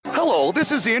Hello,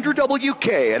 this is Andrew WK,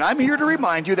 and I'm here to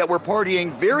remind you that we're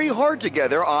partying very hard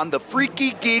together on the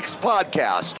Freaky Geeks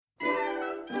podcast.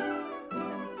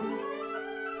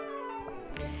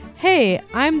 Hey,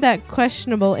 I'm that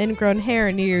questionable ingrown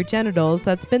hair near your genitals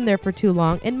that's been there for too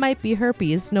long. It might be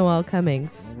herpes, Noel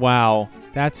Cummings. Wow,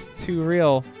 that's too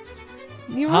real.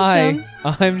 You're welcome.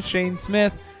 Hi, I'm Shane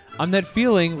Smith. I'm that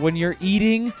feeling when you're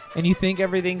eating and you think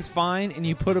everything's fine and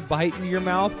you put a bite in your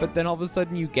mouth, but then all of a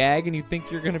sudden you gag and you think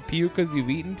you're going to puke because you've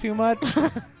eaten too much.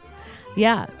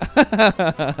 Yeah.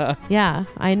 Yeah,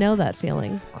 I know that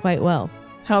feeling quite well.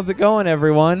 How's it going,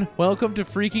 everyone? Welcome to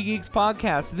Freaky Geeks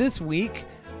Podcast. This week,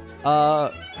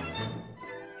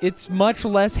 it's much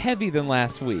less heavy than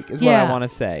last week, is what I want to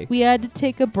say. We had to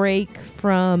take a break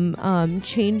from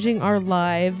changing our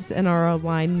lives and our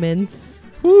alignments.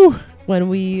 Whew. When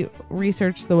we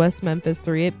researched the West Memphis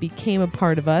 3, it became a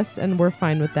part of us, and we're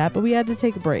fine with that, but we had to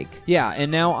take a break. Yeah,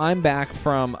 and now I'm back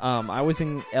from, I was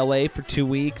in LA for 2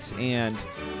 weeks and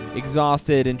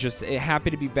exhausted and just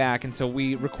happy to be back, and so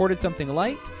we recorded something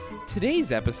light.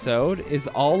 Today's episode is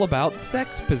all about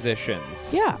sex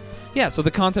positions. Yeah, so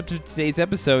the concept of today's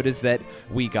episode is that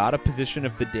we got a Position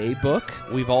of the Day book.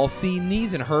 We've all seen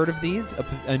these and heard of these,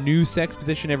 a new sex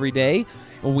position every day.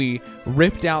 We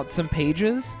ripped out some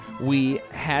pages. We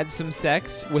had some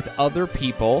sex with other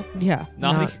people. Yeah.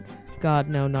 God,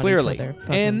 no, not clearly. each other.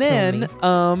 Fucking and then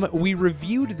we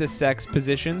reviewed the sex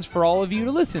positions for all of you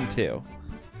to listen to.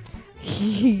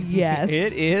 Yes.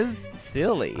 It is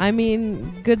silly. I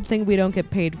mean, good thing we don't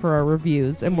get paid for our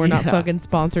reviews and we're not fucking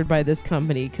sponsored by this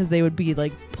company because they would be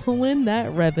like pulling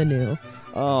that revenue.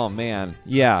 Oh man.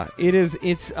 Yeah, it is.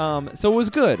 So it was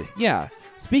good. Yeah.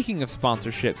 Speaking of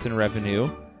sponsorships and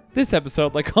revenue, this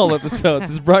episode, like all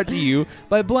episodes, is brought to you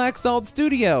by Black Salt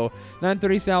Studio,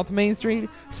 930 South Main Street,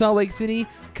 Salt Lake City.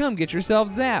 Come get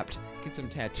yourself zapped. Get some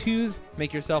tattoos,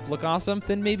 make yourself look awesome,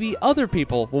 then maybe other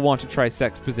people will want to try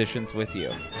sex positions with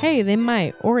you. Hey, they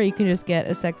might. Or you can just get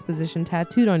a sex position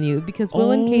tattooed on you because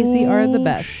Will and Casey are the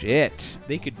best. Shit.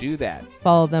 They could do that.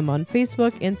 Follow them on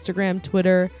Facebook, Instagram,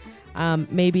 Twitter.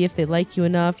 Maybe if they like you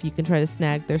enough, you can try to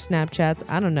snag their Snapchats.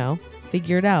 I don't know.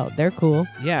 Figure it out. They're cool.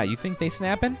 Yeah, you think they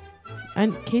snapping?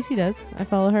 And Casey does. I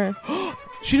follow her.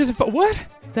 She doesn't what?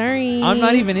 Sorry. I'm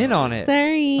not even in on it.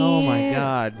 Sorry. Oh my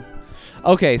god.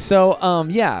 Okay, so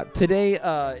yeah, today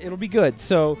it'll be good.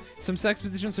 So some sex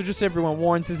positions. So just so everyone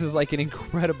warns, this is like an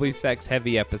incredibly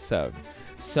sex-heavy episode.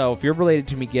 So if you're related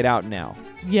to me, get out now.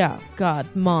 Yeah,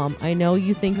 God, Mom, I know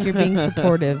you think you're being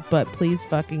supportive, but please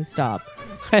fucking stop.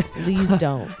 Please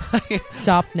don't.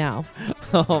 Stop now.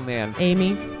 Oh man.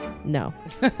 Amy, no.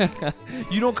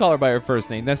 You don't call her by her first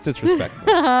name. That's disrespectful.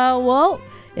 Well,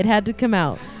 it had to come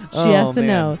out. She has to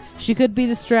know. She could be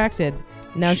distracted.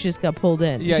 Now she just got pulled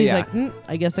in. Yeah, She's like,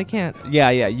 I guess I can't.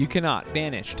 Yeah, you cannot.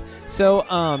 Banished. So,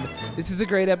 this is a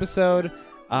great episode.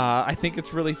 I think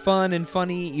it's really fun and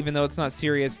funny, even though it's not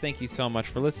serious. Thank you so much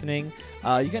for listening. You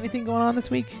got anything going on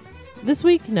this week? This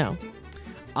week? No.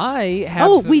 I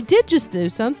have we did just do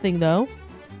something, though.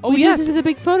 Oh, we just did the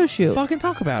big photo shoot. Fucking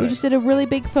talk about it. We just did a really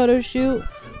big photo shoot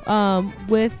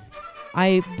with...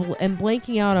 I am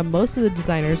blanking out on most of the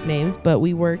designers' names, but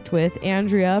we worked with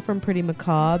Andrea from Pretty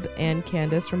Macabre and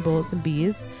Candace from Bullets and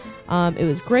Bees. It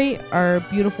was great. Our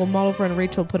beautiful model friend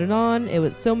Rachel put it on. It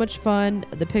was so much fun.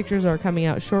 The pictures are coming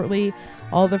out shortly.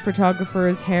 All the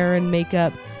photographers, hair and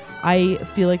makeup. I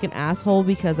feel like an asshole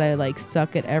because I like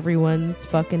suck at everyone's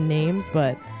fucking names,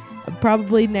 but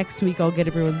probably next week I'll get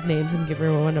everyone's names and give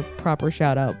everyone a proper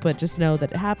shout out. But just know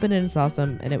that it happened and it's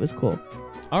awesome and it was cool.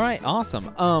 All right,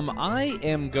 awesome. I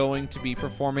am going to be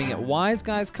performing at Wise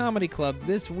Guys Comedy Club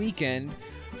this weekend.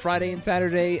 Friday and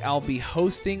Saturday, I'll be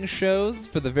hosting shows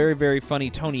for the very, very funny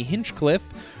Tony Hinchcliffe,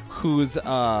 who's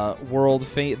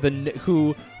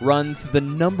who runs the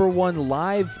 #1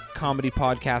 live comedy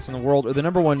podcast in the world, or the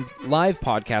 #1 live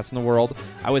podcast in the world.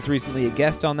 I was recently a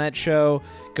guest on that show.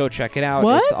 Go check it out.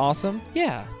 What? It's awesome.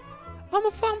 Yeah.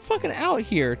 I'm fucking out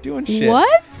here doing shit.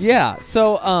 What? Yeah.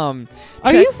 So,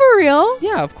 Are you for real?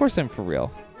 Yeah, of course I'm for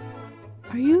real.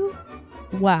 Are you?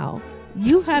 Wow.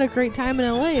 You had a great time in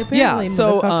LA, apparently. Yeah,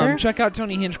 so motherfucker. check out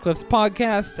Tony Hinchcliffe's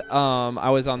podcast. I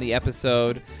was on the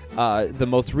episode, the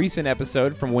most recent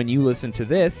episode from when you listened to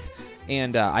this,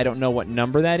 and I don't know what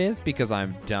number that is because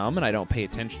I'm dumb and I don't pay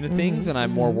attention to things, and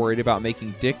I'm more worried about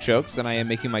making dick jokes than I am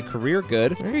making my career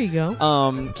good. There you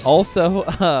go.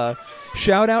 Also,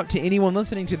 shout out to anyone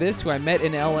listening to this who I met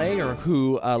in LA or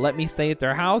who let me stay at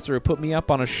their house or put me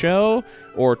up on a show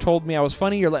or told me I was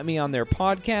funny or let me on their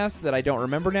podcast that I don't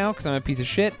remember now because I'm a piece of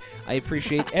shit. I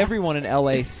appreciate everyone in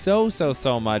LA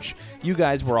so much. You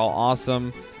guys were all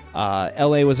awesome.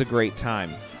 LA was a great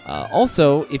time.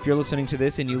 Also, if you're listening to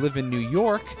this and you live in New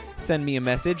York, send me a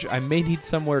message. I may need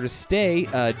somewhere to stay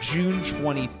June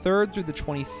 23rd through the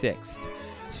 26th.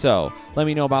 So let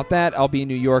me know about that. I'll be in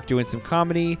New York doing some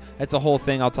comedy. That's a whole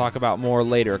thing I'll talk about more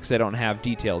later because I don't have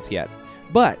details yet.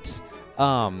 But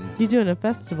you're doing a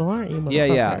festival, aren't you?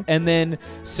 yeah. And then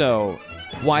so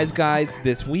Wise Guys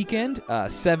this weekend,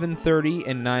 7:30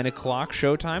 and 9 o'clock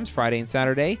showtimes, Friday and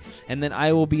Saturday. And then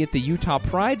I will be at the Utah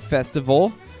Pride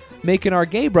Festival making our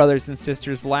gay brothers and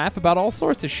sisters laugh about all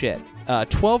sorts of shit.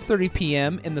 12:30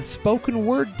 p.m. in the Spoken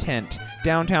Word Tent,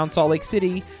 downtown Salt Lake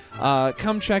City.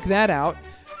 Come check that out.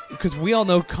 Because we all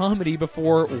know comedy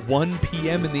before 1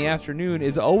 p.m. in the afternoon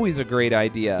is always a great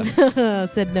idea.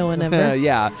 Said no one ever.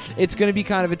 Yeah, it's going to be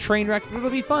kind of a train wreck, but it'll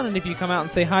be fun. And if you come out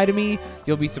and say hi to me,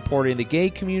 you'll be supporting the gay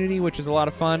community, which is a lot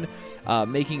of fun,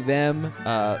 making them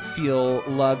feel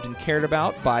loved and cared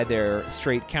about by their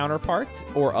straight counterparts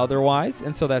or otherwise.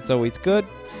 And so that's always good.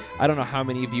 I don't know how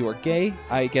many of you are gay.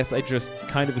 I guess I just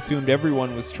kind of assumed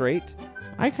everyone was straight.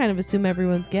 I kind of assume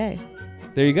everyone's gay.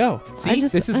 There you go. See,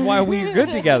 this is why we're good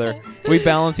together. We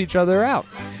balance each other out.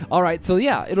 All right, so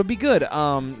yeah, it'll be good.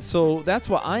 So that's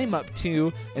what I'm up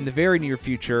to in the very near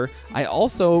future. I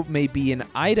also may be in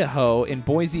Idaho, in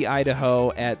Boise,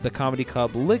 Idaho, at the comedy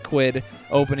club Liquid,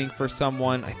 opening for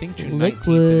someone, I think June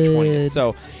 19th and 20th.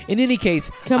 So in any case,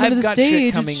 coming I've to the got stage,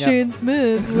 shit coming it's up. Shane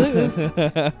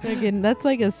Smith. Again, that's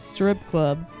like a strip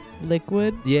club,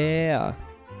 Liquid, Yeah,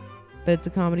 but it's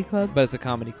a comedy club but it's a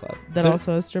comedy club. that But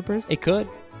also has strippers. It could.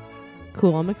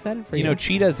 Cool, I'm excited for you. You know,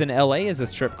 Cheetahs in LA is a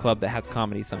strip club that has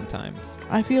comedy sometimes.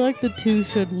 I feel like the two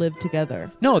should live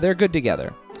together. No, they're good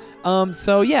together.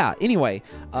 So yeah, anyway,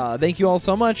 thank you all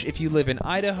so much. If you live in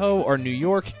Idaho or New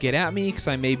York, get at me because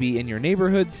I may be in your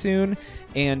neighborhood soon.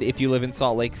 And if you live in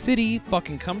Salt Lake City,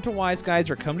 fucking come to Wise Guys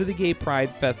or come to the Gay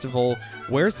Pride Festival,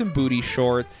 wear some booty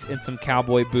shorts and some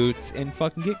cowboy boots and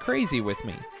fucking get crazy with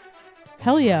me.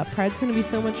 Hell yeah, Pride's gonna be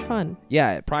so much fun.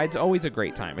 Yeah, Pride's always a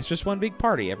great time. It's just one big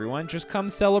party, everyone. Just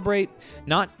come celebrate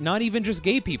not even just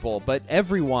gay people, but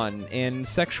everyone and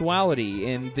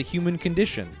sexuality and the human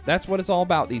condition. That's what it's all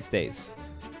about these days.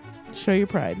 Show your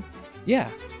pride. Yeah.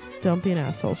 Don't be an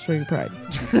asshole. Show your pride.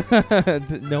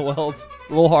 Noel's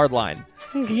little hard line.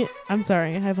 I'm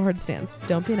sorry, I have a hard stance.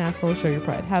 Don't be an asshole. Show your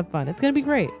pride. Have fun. It's gonna be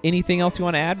great. Anything else you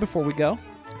want to add before we go?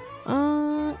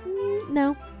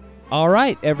 No. All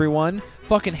right, everyone.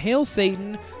 Fucking hail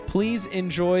Satan. Please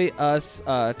enjoy us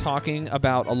talking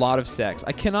about a lot of sex.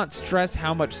 I cannot stress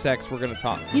how much sex we're going to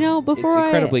talk. You know, It's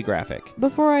incredibly graphic.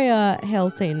 Before I hail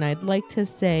Satan, I'd like to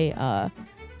say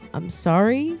I'm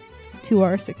sorry to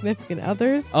our significant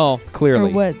others. Oh,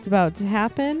 clearly. For what's about to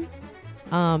happen.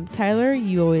 Tyler,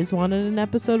 you always wanted an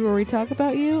episode where we talk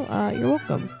about you. You're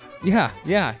welcome. Yeah.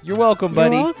 You're welcome,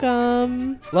 buddy. You're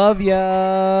welcome. Love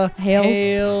ya.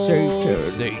 Hail Satan.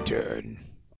 Satan.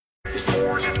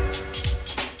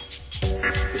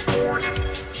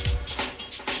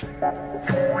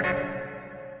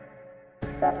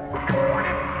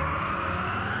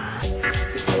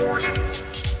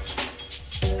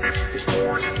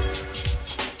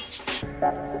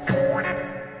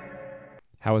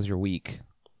 How was your week?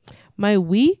 My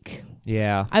week?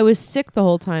 Yeah. I was sick the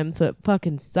whole time, so it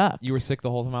fucking sucked. You were sick the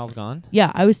whole time I was gone?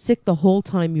 Yeah, I was sick the whole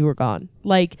time you were gone.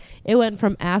 Like, it went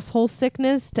from asshole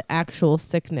sickness to actual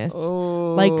sickness.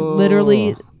 Oh. Like,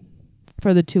 literally,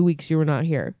 for the 2 weeks you were not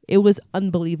here. It was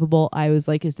unbelievable. I was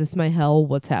like, is this my hell?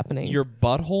 What's happening? Your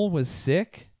butthole was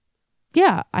sick?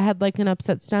 Yeah, I had like an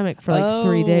upset stomach for like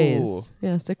 3 days.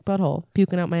 Yeah, sick butthole.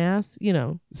 Puking out my ass, you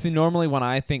know. See, normally when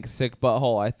I think sick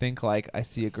butthole, I think like I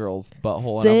see a girl's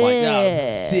butthole and I'm like,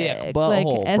 oh, sick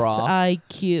butthole, like bro.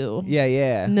 SIQ.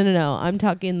 Yeah. No. I'm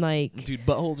talking like... Dude,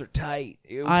 buttholes are tight.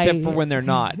 Except for when they're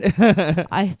not.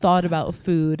 I thought about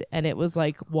food and it was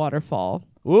like waterfall.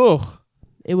 Ooh.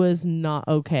 It was not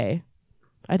okay.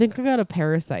 I think I got a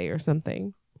parasite or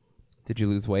something. Did you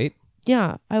lose weight?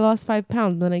 Yeah, I lost 5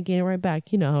 pounds, then I gained it right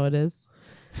back. You know how it is.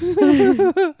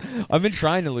 I've been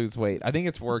trying to lose weight. I think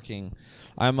it's working.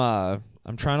 I'm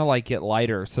trying to like get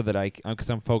lighter so that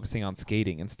because I'm focusing on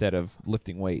skating instead of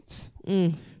lifting weights.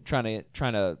 Trying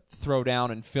to throw down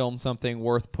and film something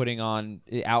worth putting on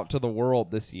out to the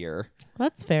world this year.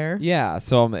 That's fair. Yeah,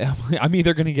 so I'm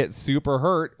either gonna get super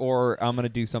hurt or I'm gonna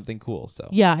do something cool. So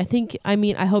yeah,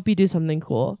 I hope you do something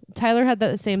cool. Tyler had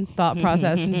that same thought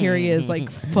process, and here he is, like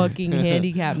fucking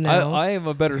handicapped now. I am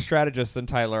a better strategist than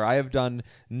Tyler. I have done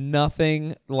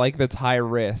nothing like that's high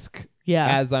risk. Yeah.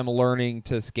 as I'm learning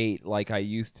to skate like I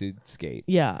used to skate.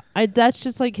 Yeah. That's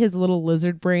just like his little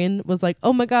lizard brain was like,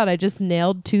 oh my God, I just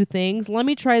nailed 2 things. Let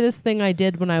me try this thing I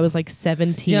did when I was like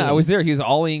 17. Yeah, I was there. He was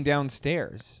ollieing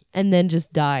downstairs. And then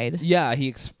just died. Yeah, he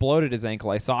exploded his ankle.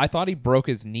 I thought he broke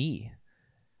his knee.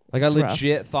 Like, That's I rough.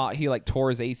 legit thought he, like, tore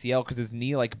his ACL because his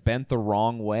knee, like, bent the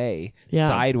wrong way. Yeah.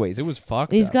 Sideways. It was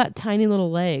fucked He's up. got tiny little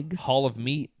legs. Hall of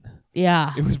meat.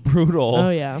 Yeah. It was brutal. Oh,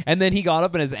 yeah. And then he got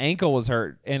up and his ankle was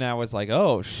hurt. And I was like,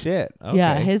 oh, shit. Okay.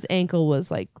 Yeah, his ankle was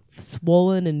like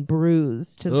swollen and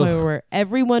bruised to the Ugh. point where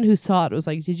everyone who saw it was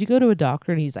like, did you go to a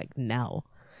doctor? And he's like, no.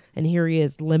 And here he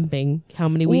is limping. How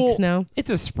many weeks now? It's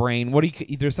a sprain.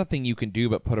 There's nothing you can do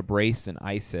but put a brace and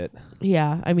ice it.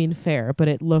 Yeah, I mean, fair, but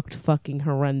it looked fucking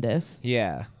horrendous.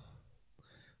 Yeah.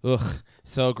 Ugh.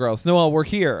 So gross. Noelle, we're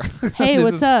here. Hey, This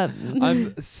what's is- up?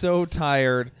 I'm so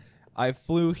tired. I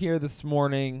flew here this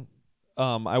morning.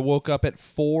 I woke up at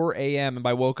 4 a.m. And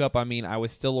by woke up, I mean I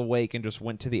was still awake and just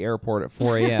went to the airport at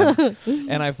 4 a.m.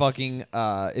 And I fucking,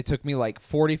 it took me like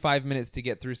 45 minutes to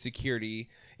get through security.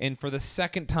 And for the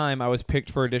second time, I was picked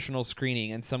for additional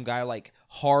screening. And some guy like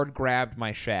hard grabbed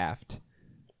my shaft.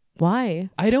 Why?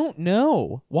 I don't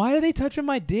know. Why are they touching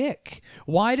my dick?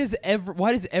 Why does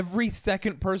every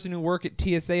second person who work at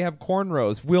TSA have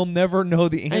cornrows? We'll never know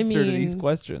the answer to these mean-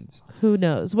 questions. Who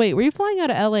knows? Wait, were you flying out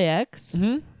of LAX?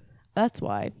 Hmm? That's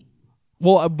why.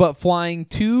 Well, but flying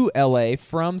to LA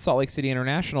from Salt Lake City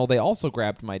International, they also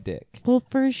grabbed my dick. Well,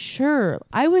 for sure.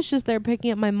 I was just there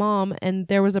picking up my mom, and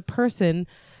there was a person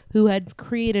who had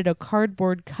created a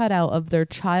cardboard cutout of their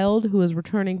child who was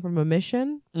returning from a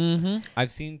mission. Mm-hmm.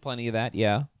 I've seen plenty of that,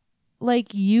 yeah.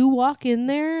 Like, you walk in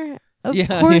there, of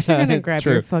Yeah, course yeah, you're gonna it's grab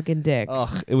true. your fucking dick.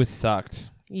 Ugh, it was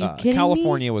sucked. You kidding me?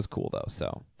 California was cool, though,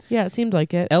 so. Yeah, it seemed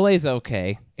like it. LA's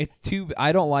okay.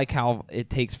 I don't like how it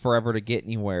takes forever to get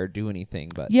anywhere or do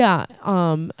anything, but. Yeah.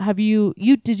 Have you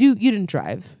didn't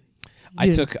drive?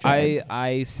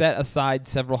 I set aside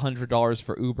several $100s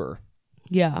for Uber.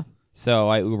 Yeah. So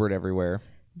I Ubered everywhere.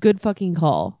 Good fucking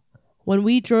call. When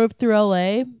we drove through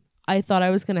LA, I thought I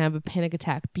was going to have a panic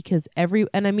attack because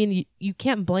and I mean, you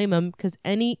can't blame them because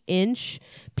any inch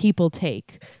people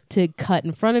take to cut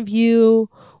in front of you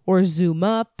or zoom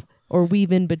up or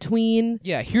weave in between.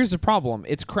 Yeah, here's the problem.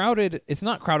 It's crowded. It's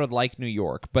not crowded like New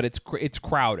York, but it's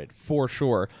crowded for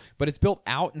sure. But it's built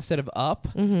out instead of up,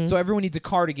 so everyone needs a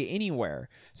car to get anywhere.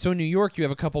 So in New York, you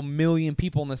have a couple million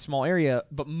people in this small area,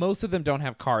 but most of them don't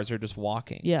have cars. They're just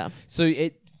walking. Yeah. So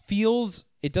it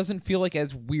doesn't feel like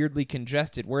as weirdly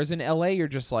congested. Whereas in LA, you're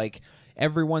just like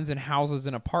everyone's in houses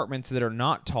and apartments that are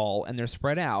not tall and they're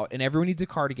spread out, and everyone needs a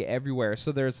car to get everywhere.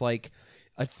 So there's like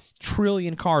a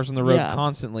trillion cars on the road Yeah.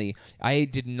 constantly. I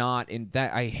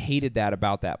hated that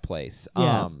about that place.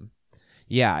 Yeah.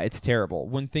 Yeah, it's terrible.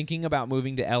 When thinking about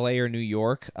moving to LA or New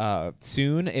York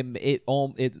soon,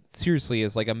 it seriously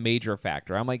is like a major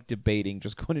factor. I'm like debating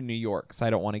just going to New York because I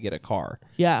don't want to get a car.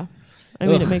 Yeah. I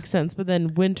mean, Ugh. it makes sense. But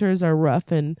then winters are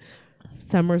rough and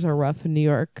summers are rough in New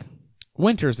York.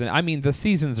 Winters, the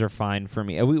seasons are fine for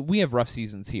me. We have rough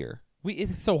seasons here.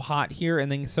 It's so hot here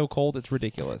and then so cold, it's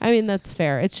ridiculous. I mean, that's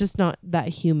fair. It's just not that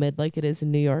humid like it is in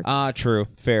New York. True.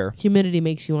 Fair. Humidity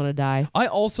makes you want to die. I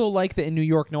also like that in New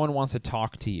York, no one wants to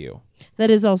talk to you. That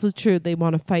is also true. They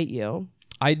want to fight you.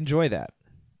 I enjoy that.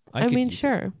 I could mean, use it.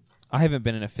 sure. I haven't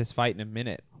been in a fist fight in a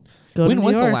minute. Go to When New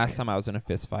was the York. last time I was in a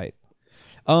fist fight?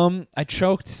 I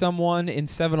choked someone in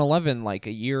 7-Eleven like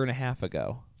a year and a half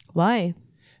ago. Why?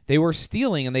 They were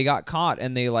stealing and they got caught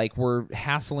and they like were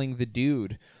hassling the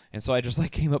dude. And so I just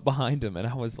like came up behind him and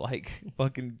I was like,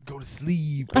 fucking go to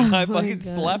sleep. And I Oh my fucking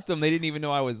God. slept them. They didn't even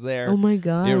know I was there. Oh my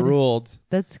God. It ruled.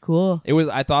 That's cool.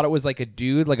 I thought it was like a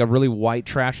dude, like a really white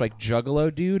trash, like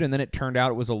juggalo dude. And then it turned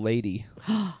out it was a lady.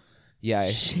 Yeah.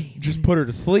 I Shame. just put her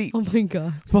to sleep. Oh my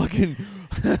God. Fucking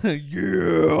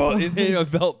yeah. And then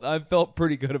I felt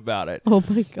pretty good about it. Oh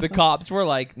my God. The cops were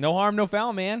like, no harm, no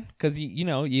foul, man. Because,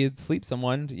 you sleep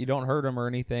someone. You don't hurt them or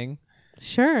anything.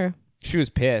 Sure. She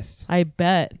was pissed. I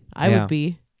bet. I Yeah. would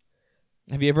be.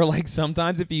 Have you ever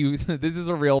sometimes if you this is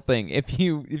a real thing. If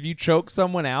you choke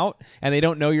someone out and they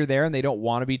don't know you're there and they don't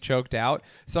want to be choked out,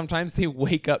 sometimes they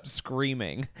wake up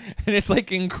screaming. And it's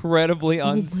like incredibly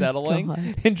unsettling.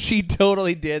 God. And she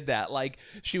totally did that. Like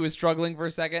she was struggling for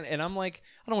a second and I'm like,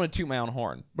 I don't want to toot my own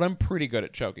horn, but I'm pretty good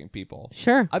at choking people.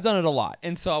 Sure. I've done it a lot.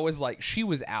 And so I was like, she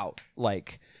was out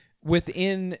like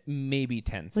within maybe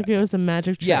 10 seconds. Like it was a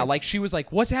magic trick. Yeah, like she was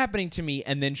like, what's happening to me?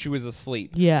 And then she was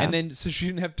asleep. Yeah. And then so she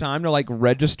didn't have time to like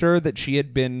register that she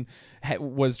had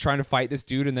was trying to fight this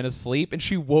dude and then asleep. And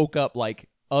she woke up like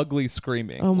ugly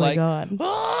screaming. Oh my like, God.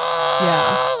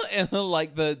 "Ah!" And then,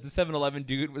 like the 7-Eleven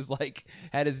dude was like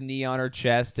had his knee on her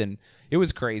chest, and it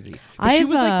was crazy. But she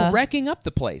was like wrecking up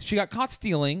the place. She got caught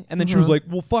stealing, and then she was like,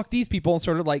 "Well, fuck these people," and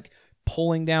started like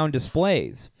pulling down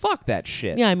displays. Fuck that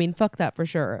shit. Yeah, I mean, fuck that for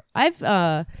sure. I've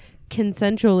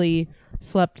consensually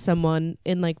slept someone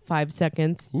in like 5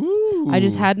 seconds. Ooh. I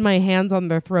just had my hands on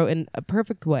their throat in a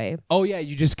perfect way. Oh yeah,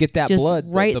 you just get that Just blood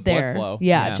right the there. blood flow.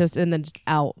 Yeah, just and then just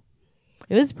out.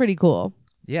 It was pretty cool.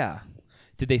 Yeah.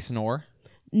 Did they snore?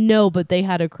 No, but they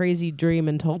had a crazy dream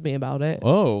and told me about it.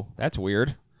 Oh, that's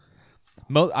weird.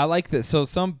 I like this. So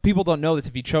some people don't know this.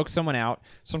 If you choke someone out,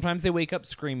 sometimes they wake up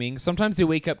screaming. Sometimes they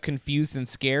wake up confused and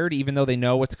scared, even though they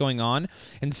know what's going on.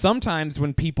 And sometimes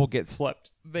when people get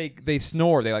slept, they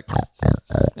snore. They like,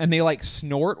 and they like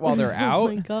snort while they're out.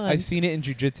 Oh my God. I've seen it in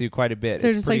jiu-jitsu quite a bit. So they're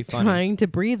It's just pretty like funny. trying to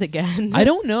breathe again. I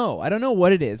don't know. I don't know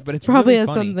what it is, but it's probably really has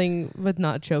funny. something with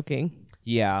not choking.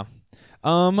 Yeah.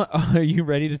 Are you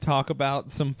ready to talk about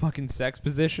some fucking sex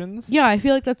positions? Yeah, I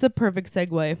feel like that's a perfect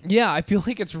segue. Yeah, I feel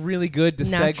like it's really good to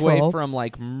Natural. segue from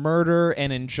like murder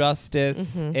and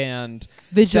injustice and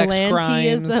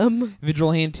Vigilantism.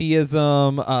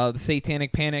 vigilantism, the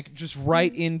satanic panic, just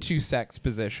right into sex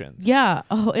positions. Yeah.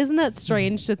 Oh, isn't that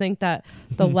strange to think that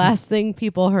the last thing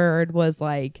people heard was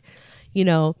like, you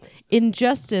know,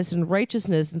 injustice and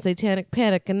righteousness and satanic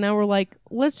panic. And now we're like,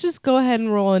 let's just go ahead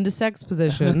and roll into sex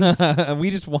positions.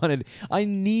 I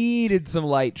needed some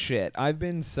light shit. I've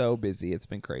been so busy. It's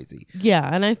been crazy. Yeah.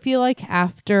 And I feel like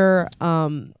after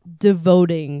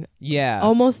devoting Yeah.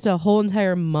 almost a whole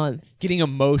entire month, Getting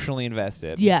emotionally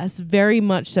invested. yes, very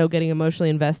much so getting emotionally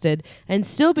invested and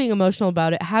still being emotional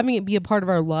about it, having it be a part of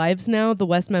our lives now, the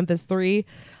West Memphis 3,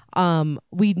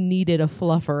 we needed a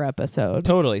fluffer episode.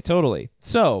 Totally.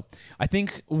 So I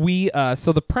think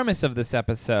so the premise of this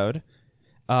episode,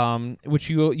 which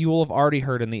you will have already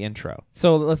heard in the intro.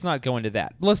 So let's not go into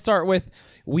that. Let's start with,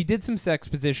 we did some sex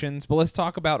positions, but let's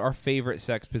talk about our favorite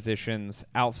sex positions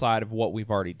outside of what we've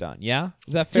already done. Yeah?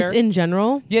 Is that fair? Just in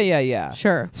general? Yeah.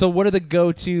 Sure. So what are the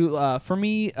go-to, for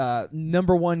me,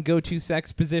 number one go-to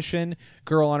sex position,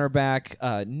 girl on her back,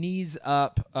 knees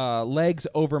up, legs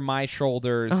over my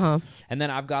shoulders, and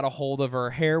then I've got a hold of her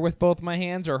hair with both my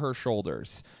hands or her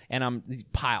shoulders, and I'm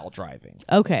pile driving.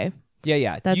 Okay.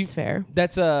 Yeah. That's fair.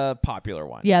 That's a popular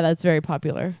one. Yeah, that's very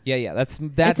popular. Yeah. That's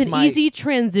It's an easy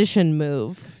transition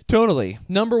move. Totally.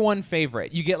 Number one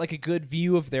favorite. You get like a good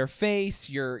view of their face.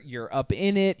 You're up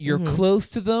in it. You're close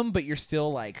to them, but you're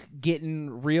still like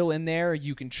getting real in there.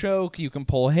 You can choke. You can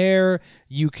pull hair.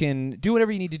 You can do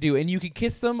whatever you need to do. And you can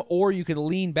kiss them, or you can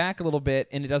lean back a little bit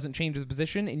and it doesn't change the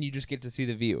position and you just get to see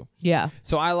the view. Yeah.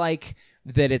 So I like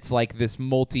that it's like this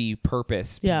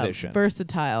multi-purpose position.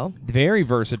 Versatile. Very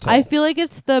versatile. I feel like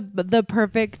it's the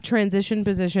perfect transition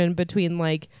position between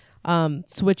like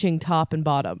switching top and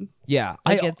bottom. Yeah.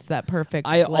 Like it's that perfect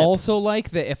I flip. also like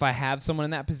that if I have someone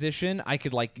in that position, I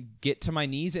could like get to my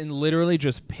knees and literally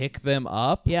just pick them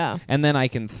up. Yeah. And then I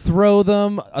can throw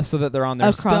them so that they're on their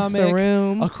Across stomach. the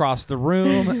room. Across the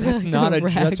room. That's not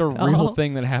that's a real Ragdoll.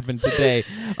 thing that happened today.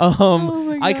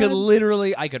 my I could God.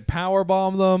 literally power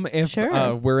bomb them if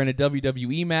Sure. we're in a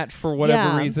WWE match for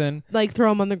whatever reason. Like throw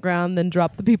them on the ground, then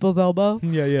drop the people's elbow.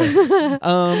 Yeah.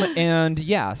 And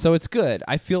yeah, so it's good.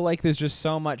 I feel like there's just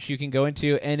so much you can go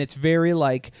into, and it's very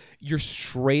like you're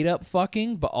straight up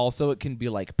fucking, but also it can be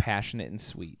like passionate and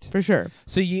sweet. For sure.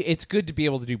 So it's good to be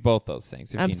able to do both those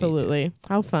things. If Absolutely. You need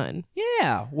How fun. to.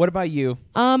 Yeah. What about you?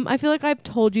 I feel like I've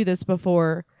told you this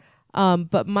before,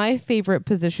 but my favorite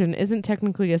position isn't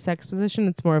technically a sex position.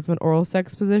 It's more of an oral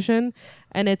sex position.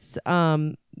 And it's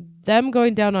them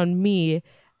going down on me.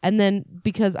 And then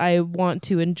because I want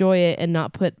to enjoy it and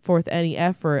not put forth any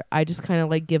effort, I just kind of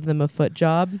like give them a foot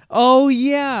job. Oh,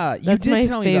 yeah. That's you my did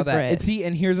tell me about that. favorite. See,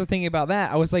 and here's the thing about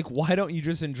that. I was like, why don't you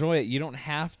just enjoy it? You don't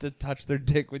have to touch their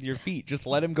dick with your feet. Just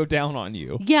let them go down on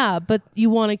you. Yeah, but you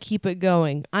want to keep it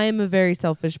going. I am a very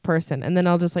selfish person. And then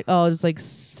I'll just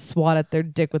swat at their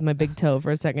dick with my big toe for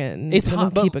a second. And It's then hot,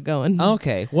 I'll but- keep it going.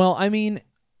 Okay. Well, I mean,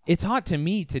 it's hot to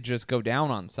me to just go down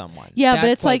on someone. Yeah, but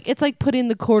That's it's like putting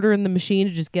the quarter in the machine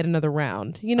to just get another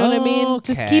round. You know what I mean?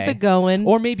 Just keep Okay. it going.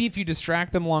 Or maybe if you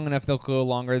distract them long enough, they'll go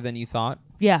longer than you thought.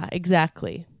 Yeah,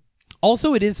 exactly.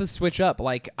 Also, it is a switch up.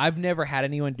 Like, I've never had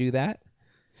anyone do that.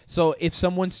 So if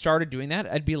someone started doing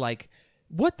that, I'd be like,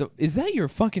 what the? Is that your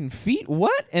fucking feet?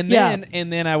 What? And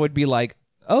then I would be like,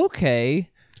 okay.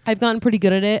 I've gotten pretty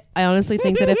good at it. I honestly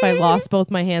think that if I lost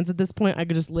both my hands at this point, I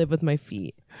could just live with my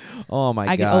feet. Oh, my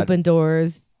I God. could open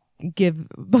doors, give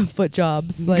foot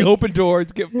jobs. Like open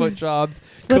doors, get foot jobs,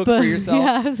 cook for yourself.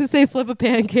 Yeah, I was gonna say flip a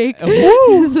pancake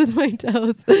Woo! with my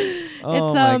toes.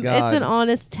 Oh my God. It's an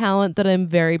honest talent that I'm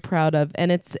very proud of,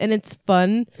 and it's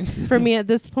fun for me at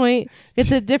this point.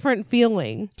 It's a different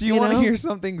feeling. Do you want to know? hear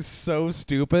something so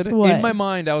stupid? What? In my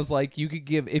mind, I was like, you could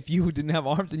give, if you didn't have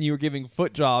arms and you were giving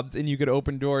foot jobs and you could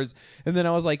open doors. And then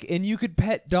I was like, and you could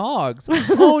pet dogs.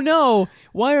 Oh no,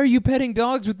 why are you petting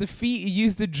dogs with the feet you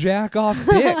used to jack off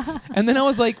dicks? And then I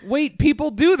was like, wait,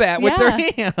 people do that with their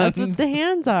hands. That's what the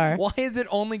hands are. Why is it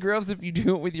only gross if you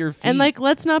do it with your feet? And like,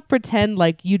 let's not pretend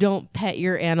like you don't pet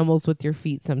your animals with your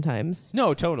feet sometimes.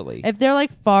 No, totally. If they're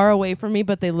like far away from me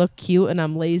but they look cute and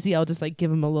I'm lazy, I'll just like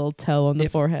give them a little toe on the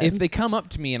forehead. If they come up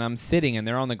to me and I'm sitting and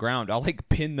they're on the ground, I'll like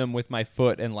pin them with my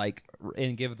foot and like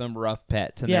and give them rough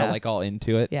pets, and they're like all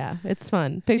into it. Yeah, it's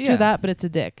fun. Picture that, but it's a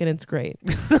dick and it's great.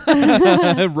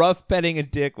 Rough petting a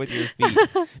dick with your feet.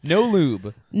 No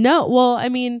lube. No, well, I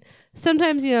mean,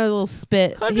 sometimes, you know, a little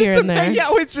spit here and there. Yeah, I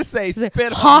always just say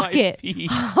spit hawk on my it. feet.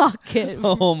 Hawk it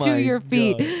Oh my to your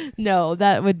feet. God. No,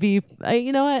 that would be,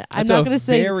 you know what? I'm That's not going to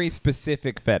say. very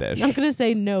specific fetish. I'm not going to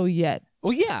say no yet.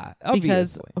 Well, yeah,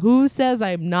 Because obviously. who says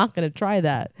I'm not going to try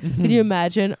that? Can you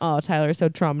imagine? Oh, Tyler's so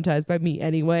traumatized by me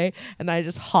anyway, and I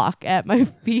just hawk at my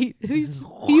feet. I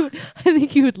think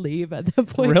he would leave at that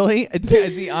point. Really?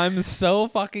 See, I'm so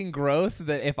fucking gross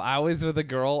that if I was with a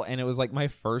girl and it was like my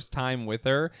first time with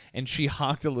her and she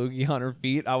hawked a loogie on her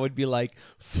feet, I would be like,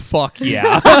 fuck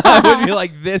yeah. I would be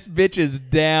like, this bitch is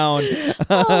down.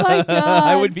 Oh my God.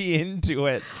 I would be into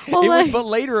it. Well, But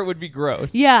later it would be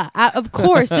gross. Yeah, of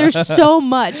course. There's so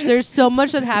much. There's so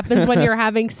much that happens when you're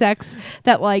having sex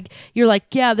that like you're like,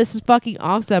 yeah, this is fucking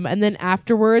awesome. And then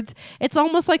afterwards, it's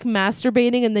almost like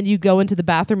masturbating and then you go into the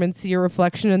bathroom and see your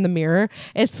reflection in the mirror.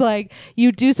 It's like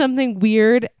you do something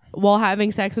weird while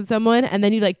having sex with someone and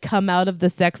then you like come out of the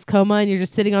sex coma and you're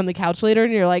just sitting on the couch later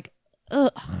and you're like,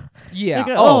 ugh. Yeah.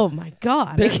 Like, oh my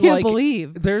God. I can't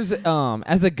believe. There's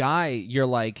as a guy, you're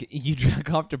like, you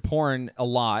jack off to porn a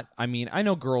lot. I mean, I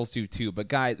know girls do too, but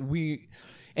guys,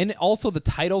 and also the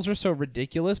titles are so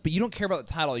ridiculous, but you don't care about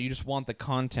the title. You just want the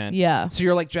content. Yeah. So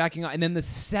you're like jacking on. And then the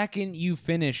second you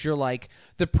finish, you're like,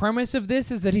 the premise of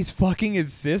this is that he's fucking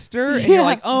his sister. And you're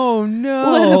like, oh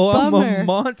no, What a I'm bummer. a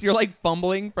month. You're like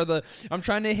fumbling I'm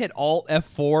trying to hit Alt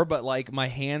F4, but like my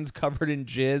hand's covered in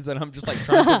jizz and I'm just like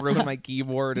trying to ruin my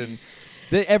keyboard. And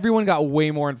everyone got way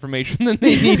more information than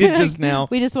they needed just now.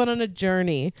 We just went on a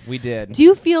journey. We did. Do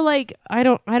you feel like I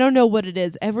don't know what it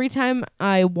is. Every time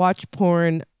I watch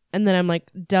porn and then I'm like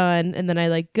done and then I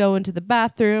like go into the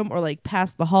bathroom or like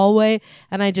past the hallway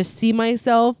and I just see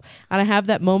myself and I have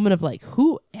that moment of like,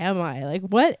 who am I? Like,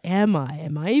 what am I?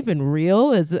 Am I even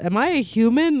real? Am I a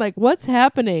human? Like, what's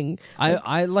happening?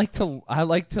 I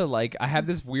have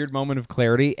this weird moment of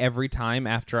clarity every time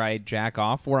after I jack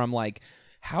off where I'm like,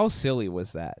 how silly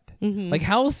was that? Mm-hmm. Like,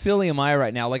 how silly am I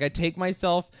right now? Like, I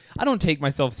don't take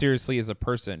myself seriously as a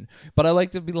person, but I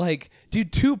like to be like,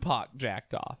 dude, Tupac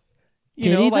jacked off.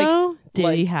 Did he though?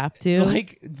 Did he have to?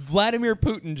 Like Vladimir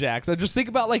Putin jacks. I just think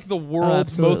about like the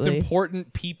world's most absolutely.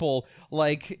 important people,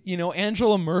 like,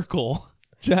 Angela Merkel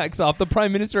jacks off, the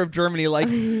prime minister of Germany. Like,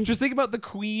 just think about the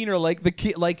queen or like the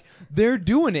kid. Like, they're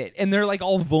doing it and they're like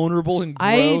all vulnerable and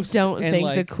gross. I don't and, think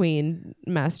like, the queen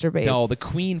masturbates. No, the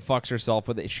queen fucks herself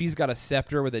with it. She's got a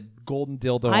scepter with a golden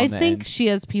dildo on the I end. think she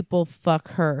has people fuck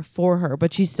her for her,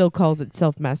 but she still calls it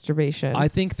self-masturbation. I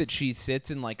think that she sits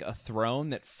in like a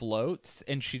throne that floats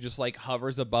and she just like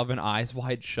hovers above an eyes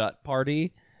wide shut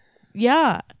party.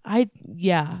 Yeah.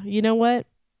 You know what?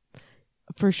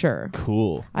 For sure.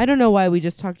 Cool. I don't know why we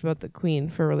just talked about the queen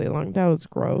for really long. That was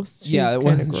gross. Yeah, it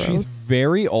was. Kinda gross. She's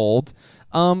very old.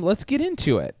 Let's get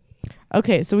into it.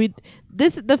 Okay, so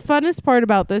the funnest part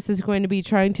about this is going to be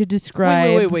trying to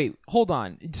describe. Wait. Hold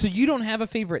on. So you don't have a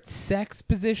favorite sex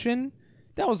position?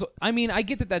 I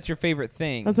get that that's your favorite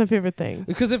thing. That's my favorite thing.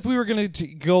 Because if we were going to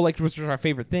go like what's our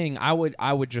favorite thing, I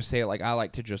would just say like I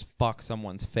like to just fuck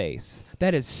someone's face.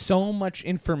 That is so much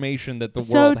information that the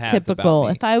world has typical. about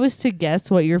me. If I was to guess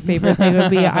what your favorite thing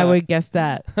would be, I would guess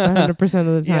that 100%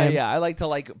 of the time. Yeah. I like to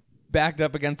like backed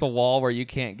up against a wall where you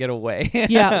can't get away.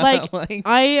 Yeah, like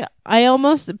I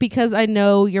almost, because I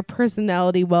know your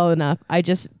personality well enough, I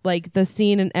just like the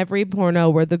scene in every porno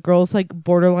where the girl's like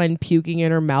borderline puking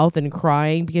in her mouth and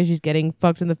crying because she's getting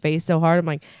fucked in the face so hard. I'm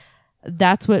like,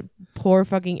 that's what poor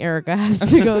fucking Erica has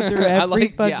to go through every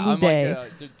fucking day.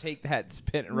 Like, to take that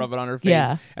spit and rub it on her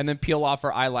face and then peel off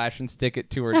her eyelash and stick it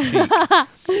to her cheek.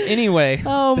 Anyway.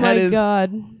 Oh my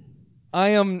God. I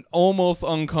am almost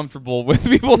uncomfortable with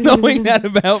people knowing that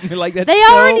about me. Like, that's They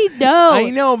already know. I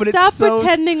know, but stop it's so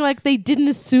pretending like they didn't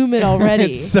assume it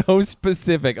already. It's so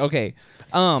specific. Okay.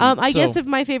 I guess if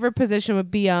my favorite position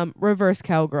would be reverse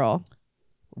cowgirl.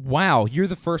 Wow, you're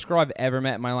the first girl I've ever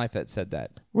met in my life that said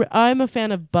that. I'm a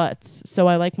fan of butts, so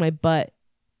I like my butt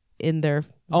in their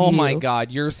Oh view. my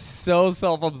God, you're so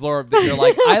self-absorbed that you're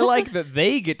like, I like that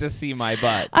they get to see my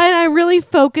butt. And I really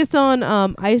focus on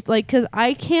because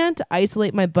I can't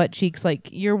isolate my butt cheeks like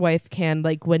your wife can,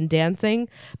 like when dancing.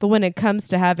 But when it comes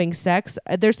to having sex,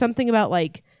 there's something about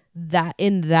like that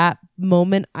in that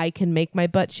moment I can make my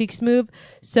butt cheeks move.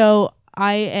 So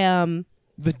I am.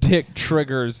 The dick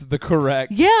triggers the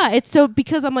correct. Yeah, it's so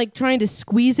because I'm like trying to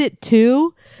squeeze it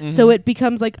too. So it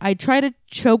becomes like I try to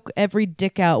choke every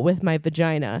dick out with my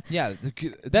vagina. Yeah,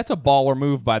 that's a baller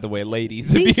move, by the way,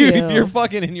 ladies. Thank If you. you're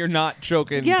fucking and you're not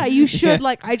choking. Yeah, you should.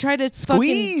 Like, I try to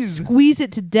Squeeze. fucking squeeze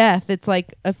it to death. It's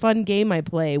like a fun game I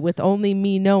play with only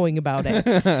me knowing about it.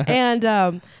 And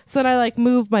so then I like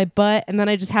move my butt, and then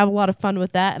I just have a lot of fun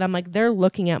with that. And I'm like, they're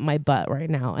looking at my butt right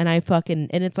now, and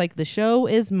and it's like the show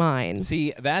is mine.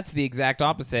 See, that's the exact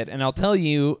opposite. And I'll tell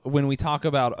you when we talk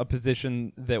about a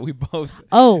position that we both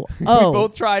Oh, we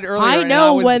both tried earlier. I and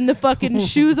know was- when the fucking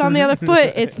shoe's on the other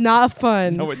foot, it's not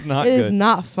fun. No, it's not It is good.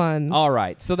 not fun. All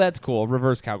right, so that's cool.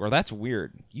 Reverse cowgirl. That's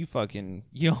weird. You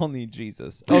all need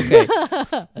Jesus. Okay.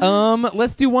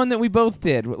 Let's do one that we both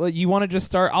did. You want to just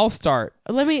start? I'll start.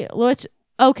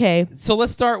 Okay. So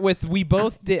let's start with we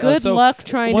both did. Good luck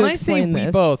trying when to I say explain we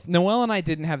this. both, Noelle and I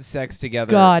didn't have sex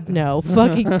together. God, no.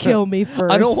 Fucking kill me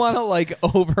first. I don't want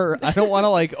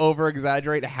to over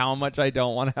exaggerate how much I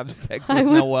don't want to have sex with I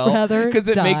would Noelle rather because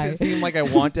it makes die. it seem like I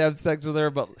want to have sex with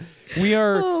her, but we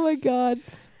are. Oh my God.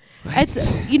 It's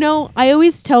I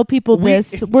always tell people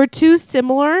this. We're too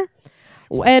similar.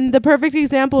 And the perfect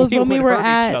example is We when we would were hurt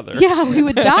at each other. Yeah, we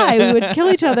would die. We would kill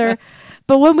each other.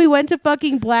 But when we went to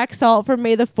fucking Black Salt for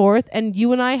May the 4th and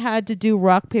you and I had to do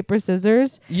rock, paper,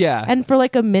 scissors. Yeah. And for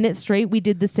like a minute straight, we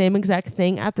did the same exact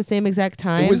thing at the same exact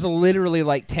time. It was literally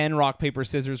like 10 rock, paper,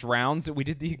 scissors rounds. We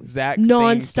did the exact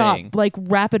non-stop, same thing. like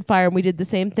rapid fire, and we did the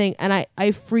same thing. And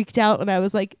I freaked out and I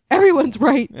was like, everyone's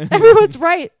right. Everyone's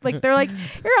right. Like, they're like,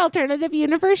 you're alternative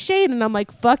universe Shane. And I'm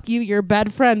like, fuck you, you're a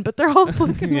bad friend. But they're all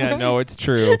fucking Yeah, right. no, it's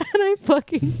true. And I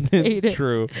fucking hate It's it.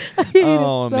 true. I hate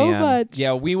Oh, it so man. much.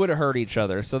 Yeah, we would hurt each other.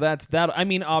 So that's that. I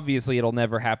mean, obviously, it'll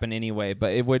never happen anyway.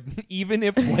 But it would, even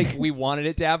if like we wanted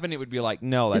it to happen, it would be like,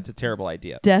 no, that's a terrible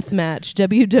idea. Deathmatch,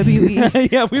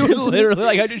 WWE. Yeah, we would literally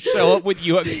like I just show up with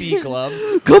UFC gloves.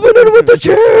 Coming in with the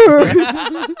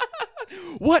chair.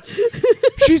 What?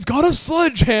 She's got a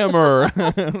sledgehammer.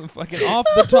 Fucking off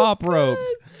the top ropes.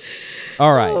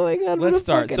 All right. Oh my God, what Let's a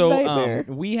start. fucking So nightmare.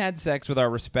 we had sex with our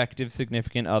respective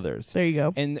significant others. There you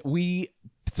go. And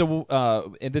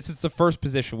and this is the first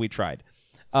position we tried.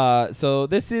 So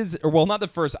this is not the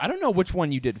first. I don't know which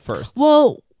one you did first.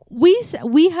 Well,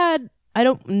 we had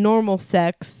normal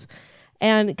sex,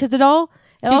 and because it all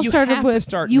you started have with to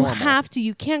start you normal. have to.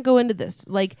 You can't go into this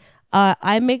like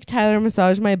I make Tyler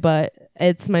massage my butt.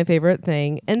 It's my favorite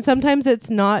thing, and sometimes it's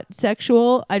not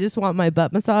sexual. I just want my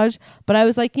butt massage. But I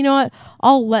was like, you know what?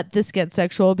 I'll let this get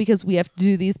sexual because we have to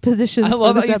do these positions. I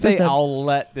love for how this you say, episode. I'll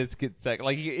let this get sex.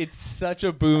 Like, it's such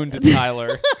a boon to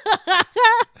Tyler.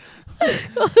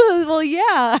 Well,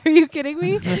 yeah. Are you kidding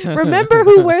me? Remember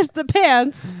who wears the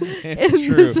pants? It's in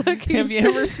true. this fucking Have you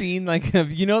ever seen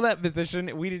you know that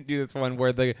position? We didn't do this one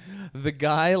where the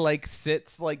guy like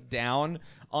sits like down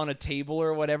on a table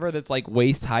or whatever that's like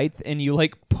waist height, and you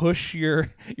like push your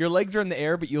legs are in the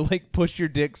air, but you like push your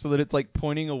dick so that it's like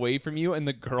pointing away from you, and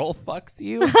the girl fucks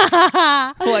you.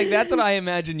 Like, that's what I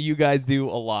imagine you guys do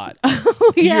a lot.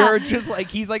 Yeah. You're just like,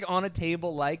 he's like on a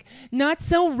table, like, not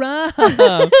so rough.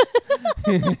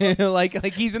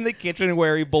 like he's in the kitchen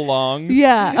where he belongs.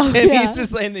 Yeah. Oh, And yeah. he's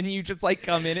just, and then you just like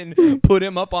come in and put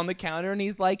him up on the counter, and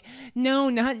he's like, no,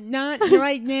 not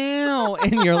right now.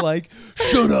 And you're like,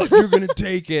 shut up, you're gonna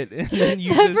take it. And then you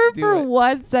Never just do for it.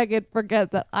 1 second forget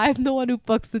that I'm the one who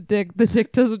fucks the dick. The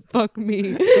dick doesn't fuck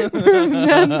me.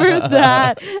 Remember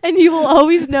that. And you will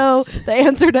always know the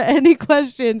answer to any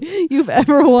question you've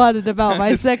ever wanted about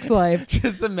my sex life.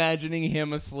 Just imagining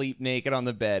him asleep naked on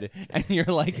the bed, and you're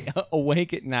like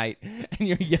awake at night, and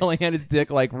you're yelling at his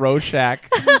dick like Rorschach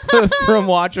from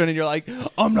Watchmen, and you're like,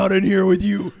 I'm not in here with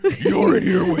you, you're in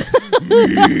here with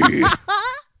me.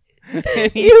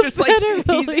 And he's You just like, better he's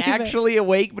believe it. actually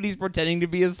awake, but he's pretending to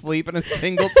be asleep, and a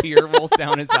single tear rolls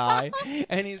down his eye.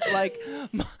 And he's like,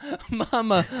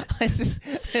 Mama,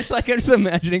 it's like I'm just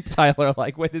imagining Tyler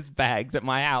like with his bags at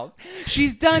my house.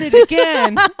 She's done it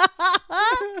again.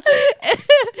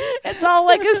 It's It's all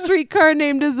like a streetcar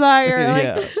named Desire. Like,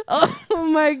 Yeah. oh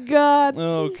my God.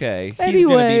 Okay. He's gonna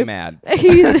Anyway. be mad.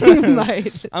 He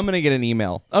might. I'm gonna get an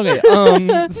email. Okay.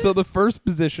 So the first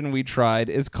position we tried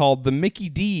is called the Mickey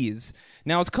D's.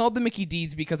 Now it's called the Mickey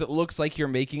D's because it looks like you're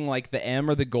making like the M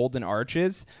or the golden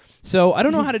arches. So I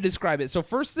don't know how to describe it. So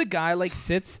first the guy like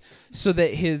sits so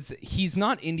that he's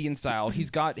not Indian style. He's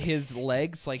got his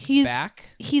legs like back.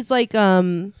 He's like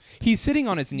He's sitting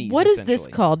on his knees. what is this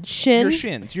essentially. called? Shin? Your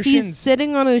shins. Your He's shins.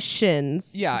 sitting on his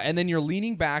shins. Yeah, and then you're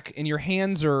leaning back and your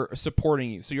hands are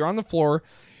supporting you. So you're on the floor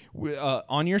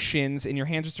on your shins and your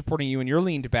hands are supporting you and you're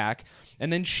leaned back.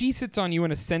 And then she sits on you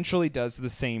and essentially does the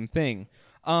same thing.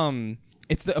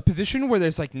 It's a position where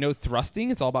there's like no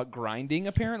thrusting. It's all about grinding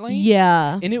apparently.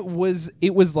 Yeah. And it was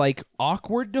like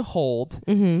awkward to hold.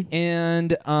 Mm-hmm.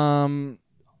 And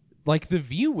like the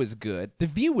view was good. The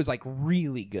view was like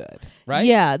really good, right?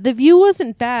 Yeah, the view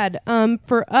wasn't bad.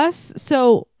 For us,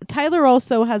 so Tyler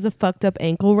also has a fucked up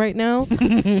ankle right now.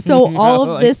 So all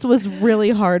of this was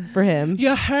really hard for him.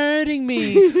 You're hurting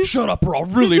me. Shut up or I'll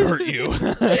really hurt you.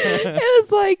 It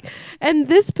was like, and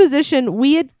this position,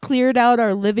 we had cleared out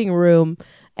our living room.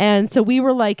 And so we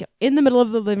were like in the middle of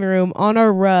the living room on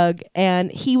our rug,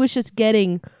 and he was just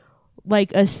getting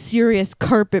like a serious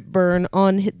carpet burn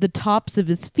on the tops of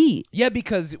his feet. Yeah,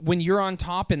 because when you're on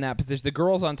top in that position, the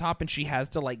girl's on top and she has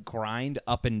to like grind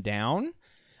up and down.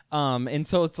 And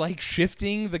so it's like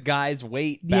shifting the guy's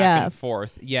weight back and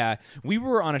forth. Yeah, we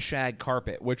were on a shag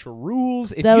carpet, which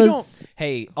rules. If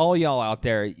hey, all y'all out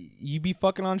there, you be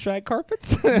fucking on shag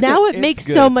carpets? Now it makes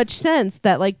so much sense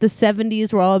that like the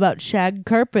 70s were all about shag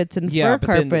carpets and fur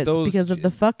carpets because of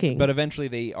the fucking. But eventually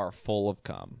they are full of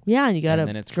cum. Yeah, and you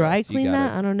gotta dry clean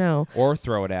that? I don't know. Or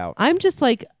throw it out. I'm just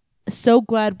like so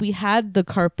glad we had the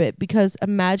carpet, because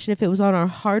imagine if it was on our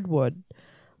hardwood.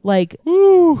 Like,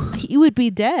 he would be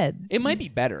dead. It might be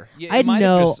better. Yeah, I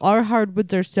know. Our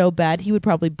hardwoods are so bad, he would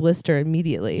probably blister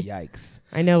immediately. Yikes.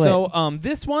 I know it. So,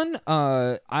 this one,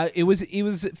 it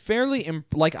was fairly,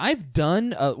 like, I've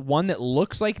done one that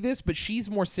looks like this, but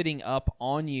she's more sitting up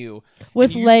on you.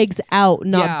 With legs out,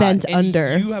 not bent and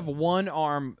under. You have one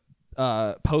arm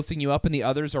posting you up and the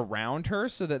others around her,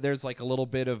 so that there's like a little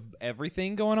bit of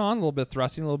everything going on, a little bit of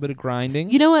thrusting, a little bit of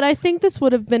grinding. You know what? I think this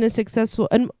would have been a successful,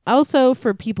 and also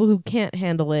for people who can't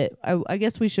handle it, I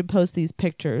guess we should post these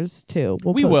pictures too.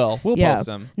 We'll post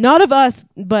them. Not of us,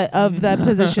 but of the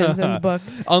positions in the book.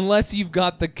 Unless you've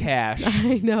got the cash.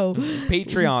 I know.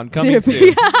 Patreon coming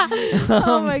soon.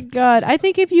 Oh my God. I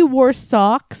think if you wore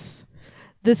socks,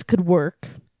 this could work.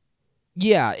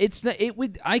 Yeah,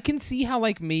 I can see how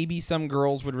like maybe some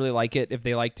girls would really like it if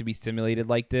they like to be stimulated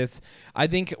like this. I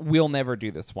think we'll never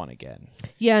do this one again.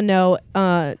 Yeah, no.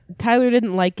 Tyler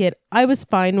didn't like it. I was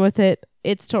fine with it.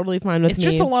 It's totally fine with me. It's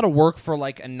just a lot of work for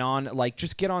like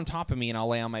just get on top of me and I'll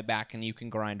lay on my back and you can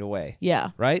grind away.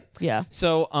 Yeah. Right? Yeah.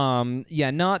 So,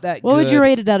 not that good. What would you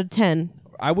rate it out of 10?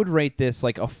 I would rate this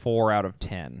like a 4 out of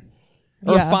 10.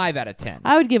 Or 5 out of 10.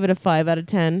 I would give it a 5 out of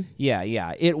 10.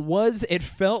 Yeah. It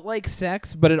felt like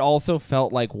sex, but it also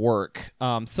felt like work.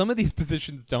 Some of these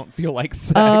positions don't feel like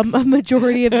sex. A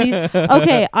majority of these.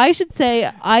 Okay, I should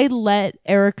say I let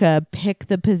Erica pick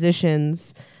the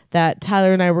positions that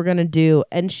Tyler and I were going to do,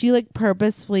 and she like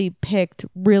purposefully picked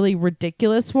really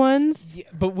ridiculous ones. Yeah,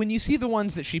 but when you see the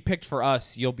ones that she picked for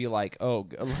us, you'll be like, oh,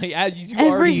 like, as you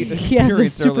already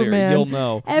experienced earlier, you'll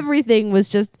know. Everything was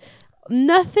just...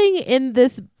 Nothing in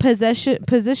this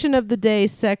position of the day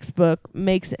sex book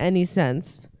makes any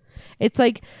sense. It's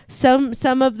like some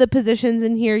of the positions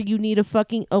in here you need a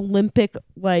fucking Olympic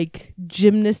like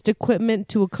gymnast equipment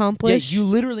to accomplish. Yeah, you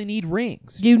literally need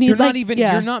rings. You're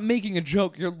not making a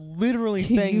joke. You're literally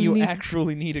saying you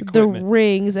actually need equipment. The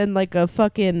rings and like a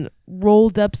fucking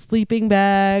rolled up sleeping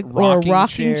bag or a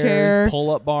rocking chair,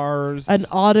 pull-up bars, an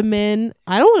ottoman.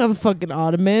 I don't have a fucking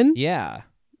ottoman. Yeah.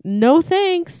 No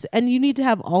thanks. And you need to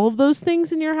have all of those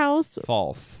things in your house?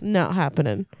 False. Not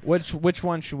happening. Which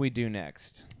one should we do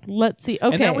next? Let's see.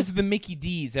 Okay. And that was the Mickey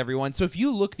D's, everyone. So if you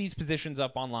look these positions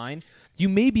up online, you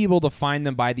may be able to find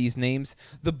them by these names.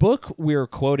 The book we're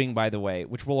quoting, by the way,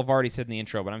 which we'll have already said in the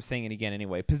intro, but I'm saying it again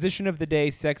anyway. Position of the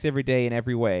Day, Sex Every Day in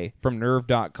Every Way from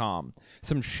Nerve.com.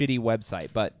 Some shitty website,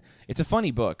 but it's a funny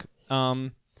book.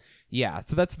 Yeah,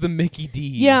 so that's the Mickey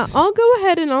D's. Yeah, I'll go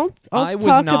ahead and I'll I was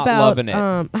talk not about loving it.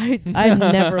 I'm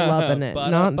never loving it.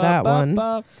 Not that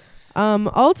one.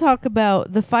 I'll talk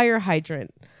about the fire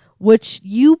hydrant, which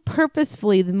you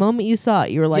purposefully, the moment you saw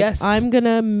it, you were like, Yes. I'm going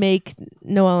to make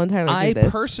Noelle and Tyler do I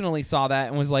this. personally saw that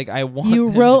and was like, I want You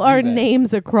them to wrote do our that.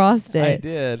 names across it. I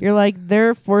did. You're like,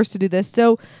 they're forced to do this.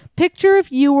 So picture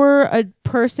if you were a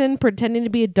person pretending to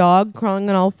be a dog crawling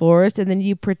on all fours and then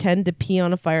you pretend to pee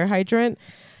on a fire hydrant.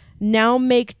 Now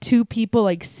make two people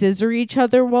like scissor each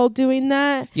other while doing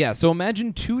that. Yeah, so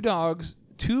imagine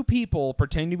two people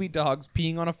pretending to be dogs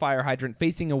peeing on a fire hydrant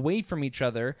facing away from each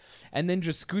other, and then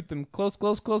just scoot them close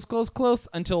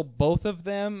until both of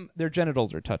them, their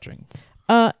genitals are touching.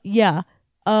 Yeah.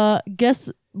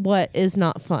 Guess what is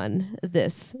not fun?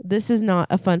 This is not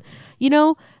a fun.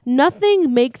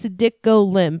 Nothing makes a dick go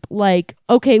limp. Like,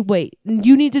 okay, wait,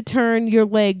 you need to turn your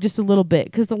leg just a little bit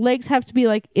because the legs have to be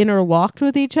like interlocked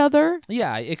with each other.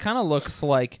 Yeah, it kind of looks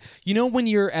like, when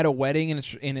you're at a wedding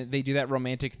and they do that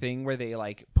romantic thing where they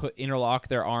like interlock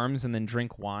their arms and then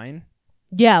drink wine.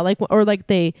 Yeah, or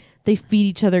they feed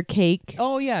each other cake.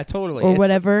 Oh yeah, totally. Or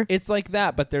whatever. It's like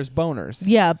that, but there's boners.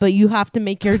 Yeah, but you have to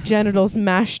make your genitals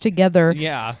mash together.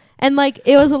 Yeah. And like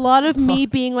it was a lot of me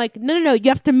being like, no, you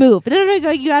have to move.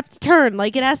 No, you have to turn.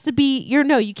 Like it has to be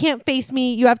you can't face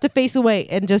me. You have to face away.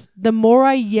 And just the more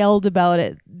I yelled about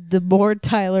it, the more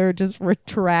Tyler just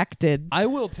retracted. I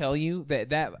will tell you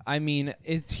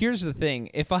here's the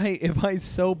thing. If I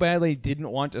so badly didn't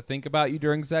want to think about you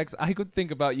during sex, I could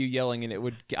think about you yelling and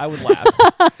I would last.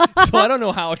 So I don't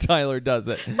know how Tyler does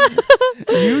it.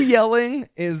 You yelling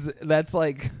that's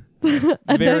like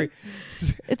very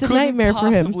it's a nightmare for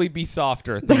him. Possibly be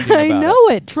softer. Thinking I about know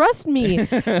it. Trust me.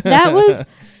 That was,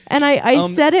 and I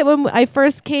said it when I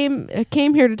first came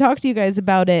here to talk to you guys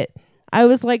about it. I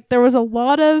was like, there was a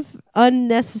lot of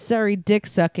unnecessary dick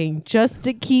sucking just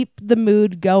to keep the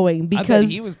mood going because I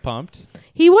bet he was pumped.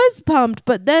 He was pumped,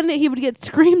 but then he would get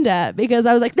screamed at because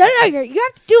I was like, no, you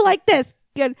have to do like this.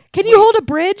 Can you hold a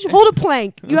bridge? Hold a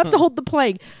plank. You have to hold the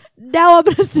plank. Now I'm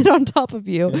going to sit on top of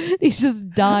you. He's just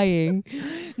dying.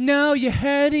 No, you're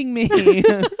hurting me.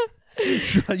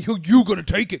 You're going to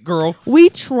take it, girl. We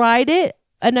tried it,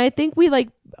 and I think we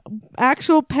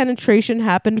actual penetration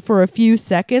happened for a few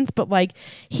seconds, but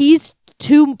he's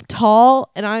too tall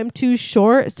and I'm too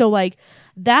short. So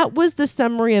that was the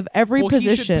summary of every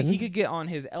position. He could get on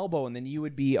his elbow and then you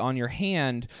would be on your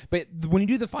hand. But when you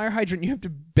do the fire hydrant, you have to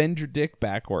bend your dick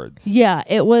backwards. Yeah,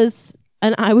 it was.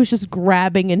 And I was just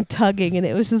grabbing and tugging, and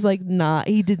it was just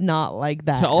he did not like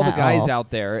that. To all the guys all.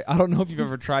 out there, I don't know if you've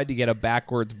ever tried to get a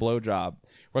backwards blowjob,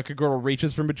 where a girl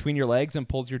reaches from between your legs and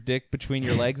pulls your dick between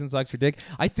your legs and sucks your dick.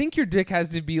 I think your dick has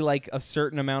to be a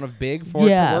certain amount of big for it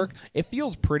to work. It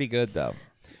feels pretty good, though.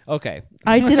 Okay.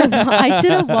 I did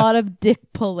a lot of dick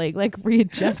pulling,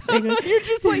 readjusting. You're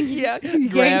just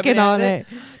yanking on it.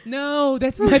 No,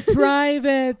 that's my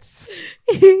privates.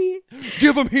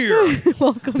 Give them here.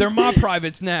 They're my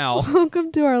privates now.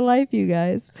 Welcome to our life, you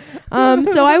guys.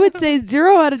 So I would say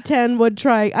 0 out of 10 would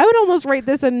try. I would almost rate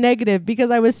this a negative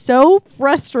because I was so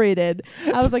frustrated.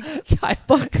 I was like,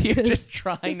 fuck You're this. just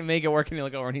trying to make it work and you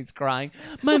look over and he's crying.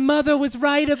 My mother was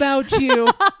right about you.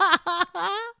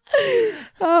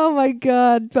 Oh my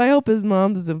god. I hope his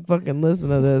mom doesn't fucking listen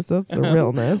to this. That's the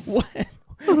realness.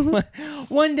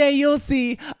 One day you'll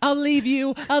see. I'll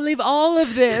leave all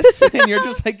of this. And you're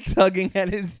just tugging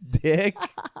at his dick.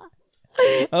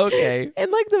 Okay.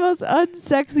 In the most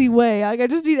unsexy way. I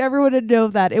just need everyone to know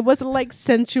that. It wasn't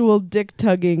sensual dick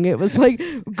tugging. It was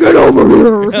get over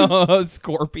here. Oh,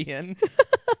 scorpion.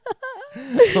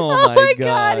 Oh my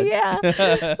god.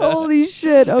 Yeah. Holy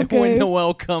shit. Okay. When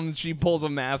Noelle comes, she pulls a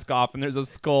mask off and there's a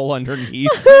skull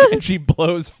underneath and she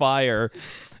blows fire.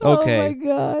 Okay. Oh my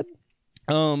god.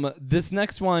 This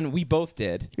next one we both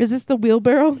did. Is this the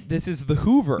wheelbarrow? This is the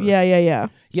Hoover. Yeah.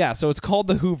 Yeah, so it's called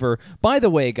the Hoover. By the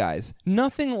way, guys,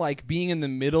 nothing like being in the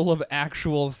middle of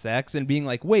actual sex and being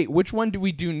like, wait, which one do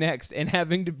we do next? And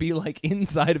having to be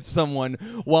inside of someone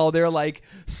while they're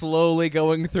slowly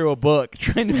going through a book,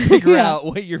 trying to figure out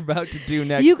what you're about to do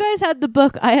next. You guys had the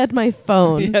book. I had my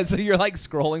phone. Yeah, so you're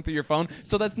scrolling through your phone.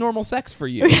 So that's normal sex for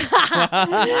you.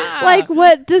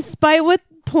 Despite what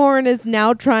porn is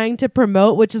now trying to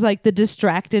promote, which is the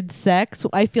distracted sex,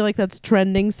 I feel that's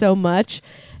trending so much.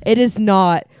 It is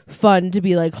not fun to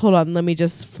be hold on, let me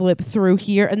just flip through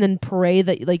here and then pray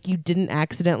that you didn't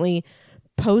accidentally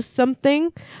post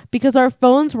something, because our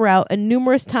phones were out and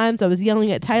numerous times I was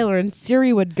yelling at Tyler and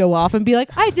Siri would go off and be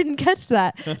I didn't catch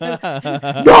that.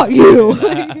 Not you.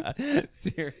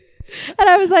 Siri. And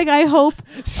I was like, I hope.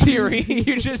 Siri,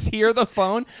 you just hear the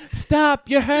phone. Stop!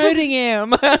 You're hurting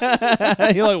him.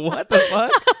 You're like, what the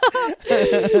fuck?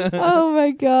 Oh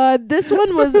my god, this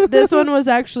one was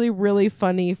actually really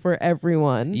funny for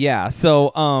everyone. Yeah.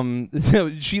 So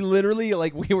she literally,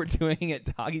 like, we were doing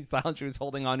it doggy style, and she was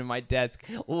holding onto my desk,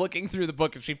 looking through the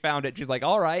book, and she found it. She's like,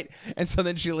 all right. And so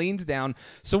then she leans down.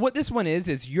 So what this one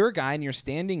is you're a guy and you're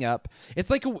standing up. It's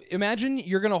like, imagine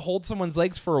you're gonna hold someone's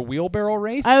legs for a wheelbarrow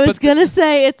race. I was gonna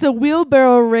say it's a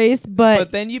wheelbarrow race,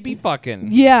 but then you'd be fucking.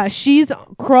 Yeah, she's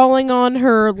crawling on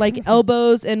her like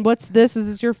elbows, and what's this? Is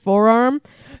this your forearm?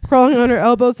 Crawling on her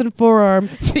elbows and forearm.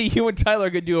 See, you and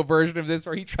Tyler could do a version of this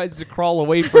where he tries to crawl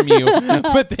away from you,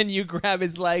 but then you grab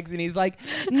his legs and he's like,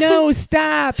 "No,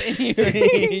 stop!" And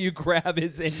you grab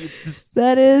his and you.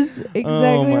 That is exactly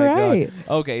oh my right.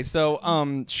 God. Okay,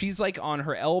 so she's like on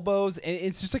her elbows, and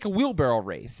it's just like a wheelbarrow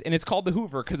race, and it's called the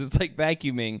Hoover because it's like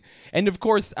vacuuming. And of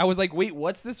course, I was like, "Wait,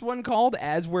 what's this one called?"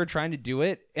 As we're trying to do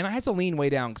it, and I had to lean way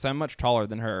down because I'm much taller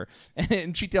than her,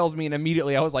 and she tells me, and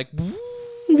immediately I was like.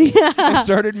 Yeah. I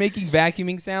started making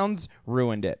vacuuming sounds,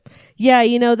 ruined it. Yeah,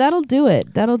 that'll do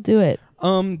it. That'll do it.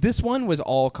 This one was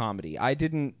all comedy. I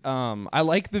didn't I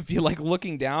like the feel, like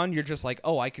looking down, you're just like,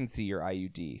 oh, I can see your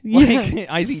IUD. Like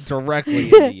I see directly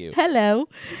into you. Hello.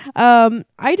 I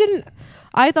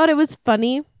thought it was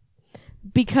funny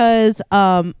because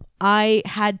I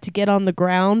had to get on the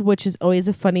ground, which is always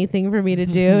a funny thing for me to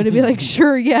do, to be like,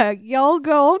 sure, yeah, y'all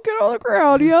go, I'll get on the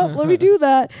ground. Yep, let me do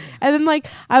that. And then, like,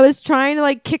 I was trying to,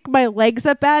 like, kick my legs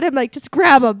up at him, like, just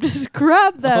grab them, just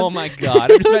grab them. Oh, my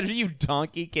God. I'm just imagining you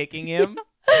donkey kicking him.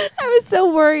 I was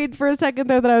so worried for a second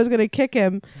there that I was going to kick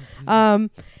him.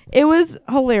 It was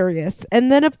hilarious.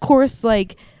 And then, of course,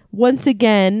 like, once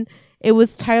again, it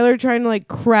was Tyler trying to, like,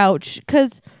 crouch,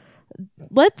 because...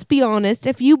 Let's be honest,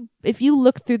 if you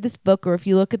look through this book or if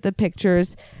you look at the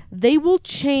pictures, they will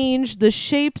change the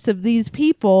shapes of these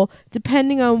people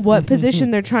depending on what position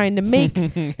they're trying to make.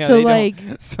 Yeah, so like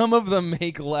some of them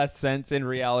make less sense in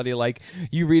reality. Like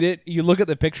you read it, you look at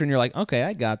the picture and you're like, okay,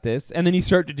 I got this. And then you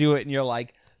start to do it and you're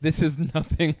like, this is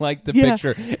nothing like the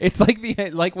picture. It's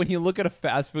like when you look at a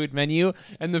fast food menu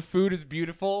and the food is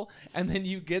beautiful and then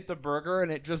you get the burger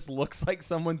and it just looks like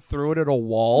someone threw it at a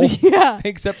wall. Yeah.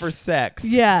 Except for sex.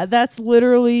 Yeah, that's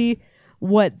literally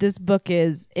what this book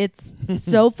is. It's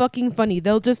so fucking funny.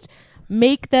 They'll just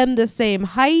make them the same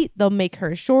height. They'll make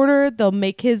her shorter. They'll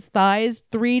make his thighs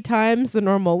 3 times the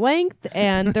normal length.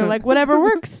 And they're like, whatever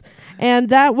works. And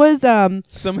that was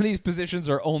some of these positions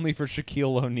are only for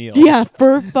Shaquille O'Neal. Yeah,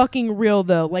 for fucking real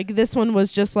though. Like this one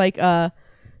was just like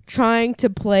trying to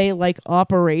play like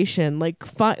Operation. Like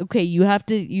okay, you have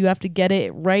to get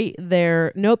it right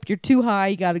there. Nope, you're too high.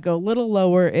 You got to go a little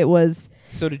lower. It was.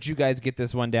 So did you guys get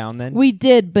this one down then? We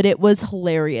did, but it was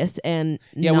hilarious and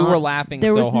yeah, we were laughing.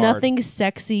 There was hard. nothing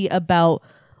sexy about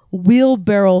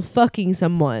wheelbarrow fucking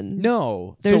someone.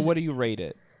 No. So what do you rate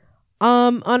it?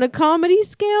 On a comedy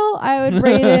scale, I would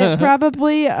rate it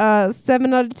probably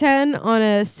 7 out of 10. On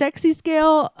a sexy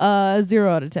scale, 0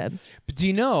 out of 10. But do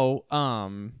you know,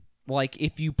 like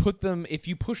if you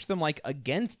push them like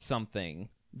against something,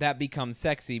 that becomes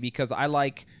sexy because I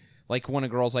like when a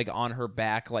girl's like on her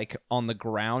back, like on the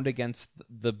ground against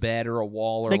the bed or a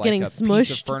wall or like getting a smushed.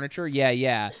 piece of furniture.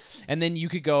 Yeah. And then you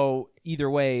could go either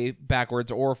way,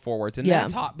 backwards or forwards. And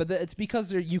that's hot, but it's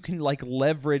because you can like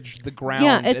leverage the ground.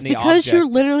 Yeah, it's and the because object. you're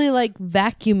literally like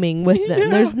vacuuming with them.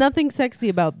 There's nothing sexy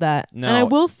about that. No. And I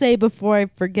will say before I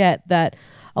forget that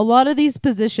a lot of these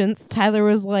positions, Tyler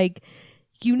was like,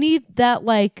 you need that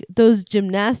like those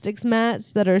gymnastics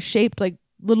mats that are shaped like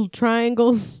little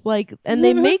triangles, like, and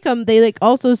they make them. They like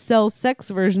also sell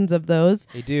sex versions of those.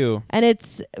 They do, and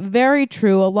it's very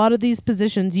true. A lot of these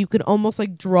positions you could almost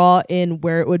like draw in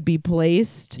where it would be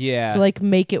placed. Yeah, to like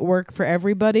make it work for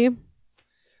everybody.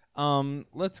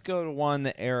 Let's go to one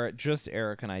that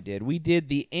Eric and I did. We did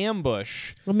the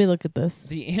ambush. Let me look at this.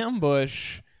 The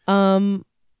ambush.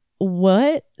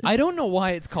 What? I don't know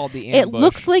why it's called the ambush. It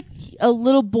looks like a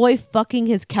little boy fucking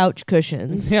his couch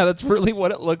cushions. Yeah, that's really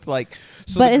what it looks like.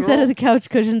 So but instead of the couch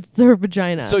cushions, it's her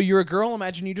vagina. So you're a girl.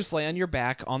 Imagine you just lay on your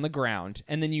back on the ground,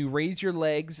 and then you raise your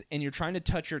legs, and you're trying to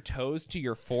touch your toes to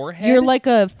your forehead. You're like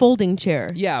a folding chair.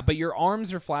 Yeah, but your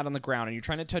arms are flat on the ground, and you're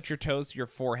trying to touch your toes to your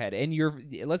forehead. And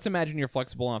let's imagine you're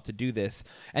flexible enough to do this.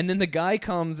 And then the guy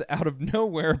comes out of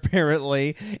nowhere,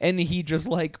 apparently, and he just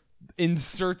like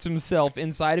inserts himself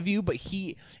inside of you, but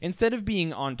he, instead of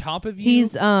being on top of you,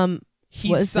 he's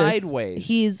sideways. This?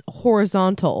 He's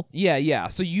horizontal. Yeah.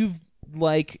 So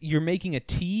you're making a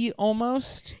T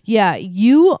almost. Yeah,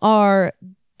 you are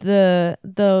the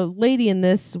lady in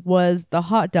this was the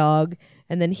hot dog,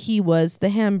 and then he was the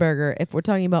hamburger if we're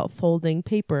talking about folding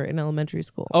paper in elementary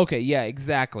school. Okay, yeah,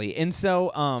 exactly. And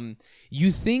so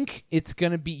you think it's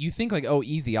going to be, you think like, oh,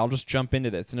 easy, I'll just jump into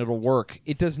this and it'll work.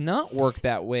 It does not work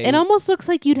that way. It almost looks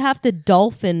like you'd have to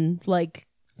dolphin like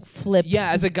flip.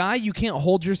 Yeah, as a guy, you can't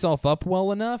hold yourself up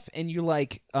well enough, and you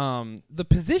like the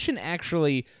position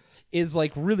actually is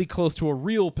like really close to a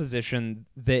real position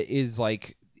that is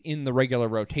like in the regular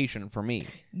rotation for me.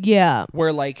 Yeah.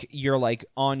 Where like you're like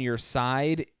on your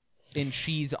side and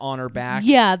she's on her back.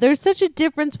 Yeah, there's such a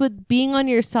difference with being on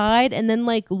your side and then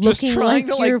like looking just trying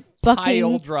like to you're like fucking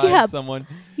pile drive yeah, someone.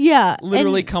 Yeah.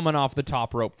 Literally and, coming off the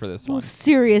top rope for this one.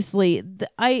 Seriously,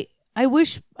 I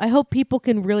hope people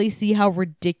can really see how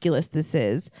ridiculous this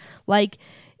is. Like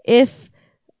if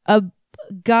a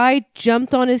guy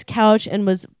jumped on his couch and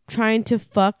was trying to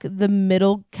fuck the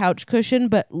middle couch cushion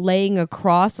but laying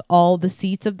across all the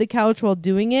seats of the couch while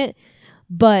doing it,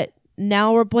 but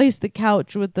now replace the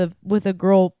couch with a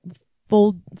girl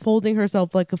folding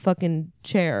herself like a fucking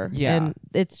chair. Yeah. And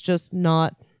it's just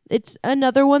not, it's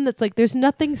another one that's like there's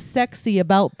nothing sexy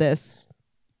about this.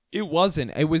 It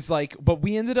wasn't. It was like, but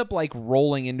we ended up like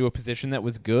rolling into a position that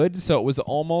was good, so it was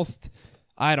almost,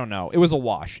 I don't know, it was a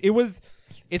wash.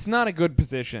 It's not a good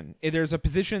position. There's a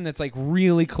position that's like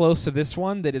really close to this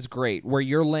one that is great, where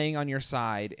you're laying on your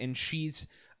side and she's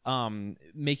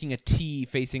making a T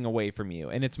facing away from you,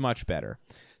 and it's much better.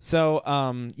 So,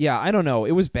 yeah, I don't know.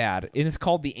 It was bad. And it's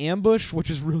called the ambush, which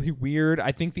is really weird.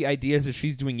 I think the idea is that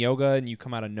she's doing yoga and you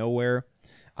come out of nowhere.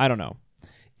 I don't know.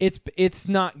 It's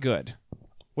not good.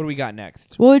 What do we got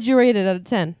next? What would you rate it out of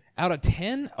 10? Out of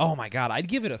 10? Oh, my God. I'd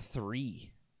give it a 3.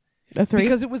 A 3?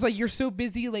 Because it was like you're so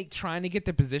busy like trying to get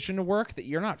the position to work that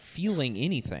you're not feeling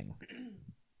anything.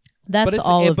 That's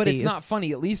all of but these. It's not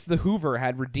funny. At least the Hoover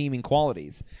had redeeming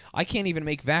qualities. I can't even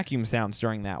make vacuum sounds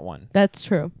during that one. That's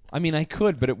true. I mean, I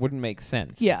could, but it wouldn't make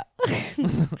sense. Yeah.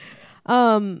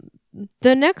 The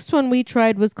next one we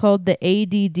tried was called the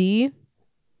ADD.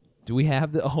 Do we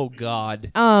have the... Oh,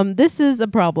 God. This is a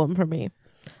problem for me.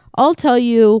 I'll tell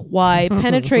you why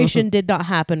penetration did not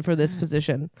happen for this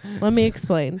position. Let me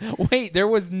explain. Wait, there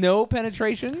was no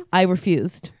penetration? I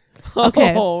refused.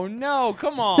 Okay. Oh, no.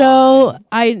 Come on. So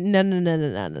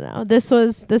no. This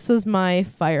was my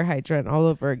fire hydrant all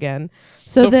over again.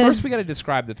 So first we got to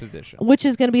describe the position. Which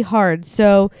is going to be hard.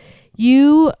 So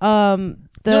you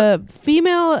the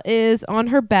female is on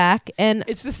her back, and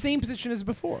it's the same position as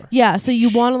before. Yeah, so you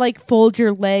want to like fold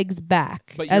your legs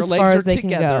back but your as legs far are as they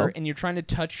together, can go. And you're trying to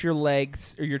touch your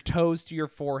legs or your toes to your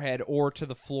forehead or to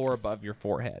the floor above your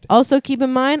forehead. Also, keep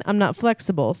in mind, I'm not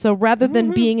flexible. So rather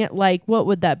than being at like, what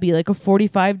would that be? Like a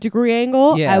 45-degree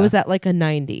angle? Yeah. I was at like a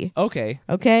 90. Okay?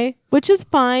 Which is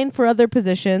fine for other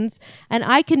positions. And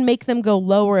I can make them go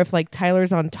lower if like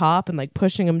Tyler's on top and like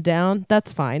pushing him down.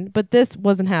 That's fine. But this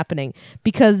wasn't happening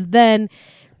because then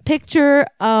picture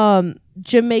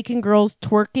Jamaican girls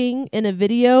twerking in a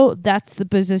video. That's the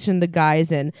position the guy's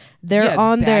in. They're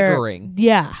on staggering.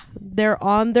 they're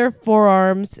on their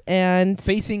forearms and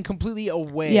facing completely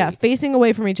away. Yeah, facing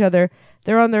away from each other.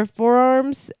 They're on their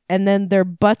forearms and then their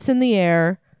butts in the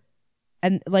air.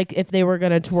 And like if they were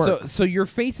going to twerk. So your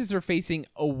faces are facing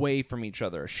away from each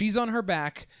other. She's on her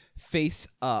back, face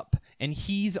up, and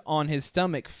he's on his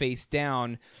stomach, face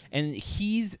down, and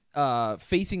he's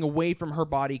facing away from her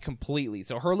body completely.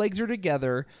 So her legs are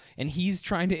together, and he's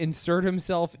trying to insert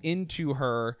himself into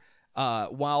her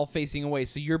while facing away.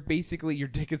 So you're basically, your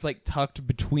dick is like tucked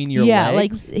between your legs. Yeah,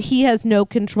 like he has no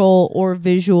control or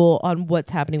visual on what's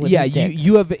happening with his dick.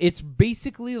 You have, it's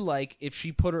basically like if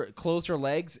she closed her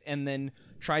legs and then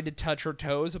tried to touch her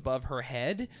toes above her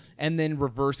head and then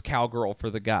reverse cowgirl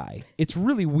for the guy. It's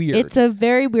really weird. It's a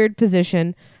very weird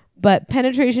position, but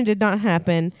penetration did not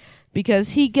happen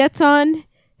because he gets on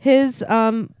his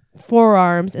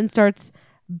forearms and starts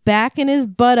backing his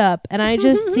butt up, and I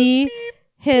just see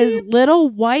his little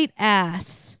white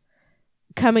ass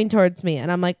coming towards me,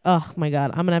 and I'm like, oh my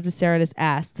God, I'm gonna have to stare at his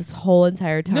ass this whole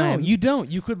entire time. No, you don't.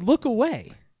 You could look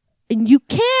away. And you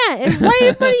can't. It's right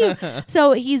in front of you.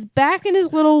 So he's backing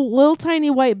his little tiny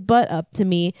white butt up to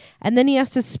me, and then he has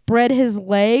to spread his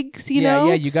legs, you know?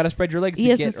 Yeah, you got to spread your legs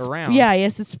to get around. Yeah, he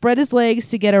has to spread his legs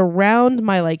to get around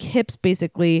my like hips,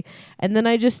 basically. And then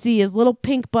I just see his little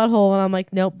pink butthole, and I'm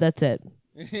like, nope, that's it.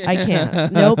 I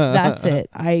can't. Nope, that's it.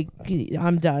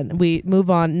 I'm done. We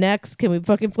move on. Next, can we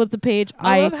fucking flip the page?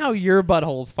 I love how your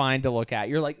butthole's fine to look at.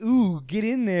 You're like, ooh, get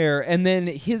in there. And then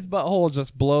his butthole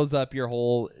just blows up your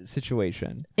whole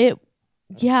situation.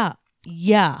 Yeah.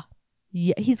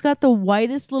 He's got the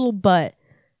whitest little butt.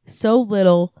 So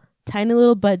little, tiny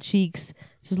little butt cheeks.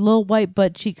 Just little white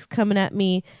butt cheeks coming at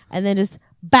me. And then just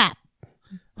bap.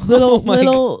 little my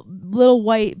little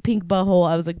white pink butthole.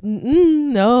 I was like,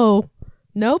 no,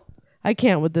 nope, I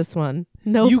can't with this one.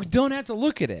 Nope. You don't have to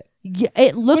look at it. Yeah,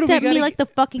 it looked we at me gotta like the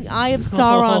fucking Eye of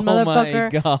Sauron, Oh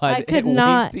motherfucker. my God. I could It winked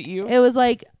not. at you? It was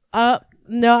like,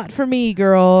 not for me,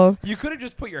 girl. You could have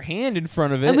just put your hand in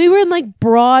front of it. And we were in like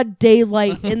broad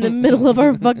daylight in the middle of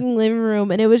our fucking living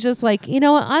room, and it was just like, you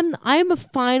know what? I'm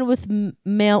fine with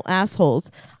male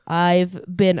assholes. I've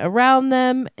been around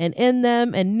them and in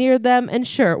them and near them, and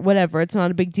sure, whatever, it's not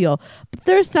a big deal. But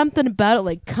there's something about it,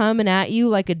 like coming at you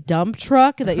like a dump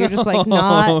truck, that you're just like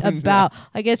not about.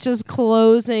 Like it's just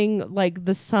closing. Like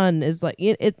the sun is like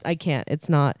it. I can't. It's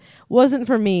not. Wasn't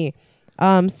for me.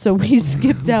 So we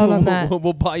skipped out on that.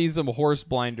 We'll buy you some horse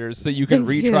blinders so you can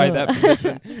Thank retry you. that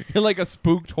position. You're like a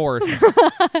spooked horse.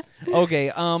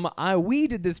 Okay, we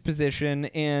did this position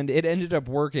and it ended up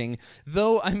working.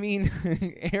 Though, I mean,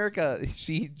 Erica,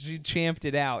 she champed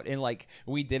it out and like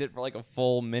we did it for like a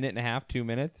full minute and a half, 2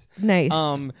 minutes. Nice.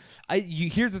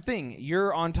 Here's the thing: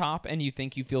 you're on top and you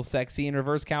think you feel sexy in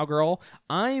reverse cowgirl.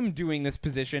 I'm doing this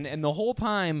position and the whole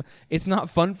time it's not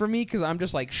fun for me because I'm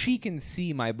just like, she can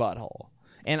see my butthole.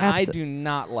 And I do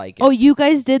not like it. Oh, you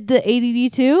guys did the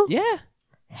ADD too? Yeah.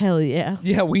 Hell yeah.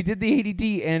 Yeah, we did the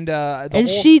ADD and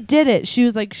She did it. She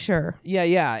was like, sure.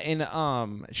 Yeah,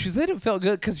 and she said it felt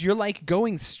good because you're like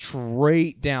going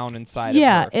straight down inside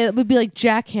Yeah, of her. it would be like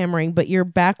jackhammering, but you're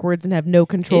backwards and have no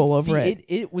control over it.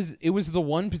 It was the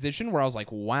one position where I was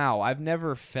like, wow, I've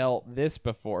never felt this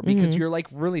before because you're like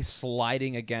really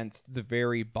sliding against the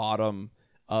very bottom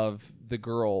of the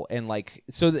girl and like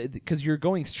so because you're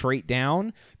going straight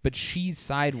down but she's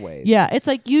sideways. Yeah, it's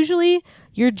like usually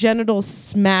your genitals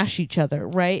smash each other,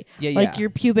 right? Yeah, like your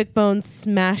pubic bones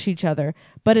smash each other,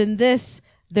 but in this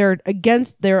they're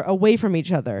away from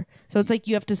each other, so it's like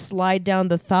you have to slide down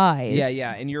the thighs.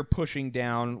 Yeah, and you're pushing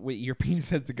down. Your penis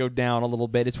has to go down a little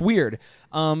bit. It's weird.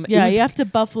 You have to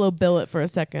Buffalo Bill it for a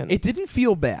second. It didn't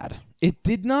feel bad. It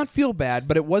did not feel bad,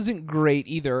 but it wasn't great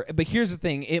either. But here's the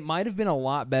thing. It might have been a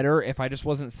lot better if I just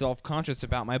wasn't self-conscious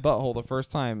about my butthole the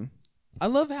first time. I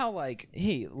love how, like,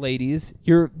 hey, ladies,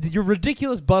 your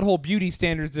ridiculous butthole beauty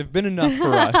standards have been enough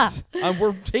for us.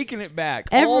 We're taking it back.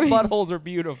 All buttholes are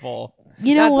beautiful.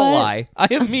 You know that's what? a lie. I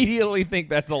immediately think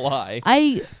that's a lie.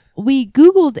 We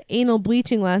Googled anal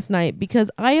bleaching last night because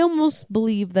I almost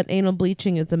believe that anal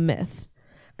bleaching is a myth.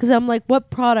 Because I'm like, what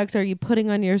product are you putting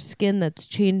on your skin that's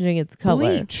changing its color?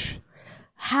 Bleach.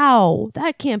 How?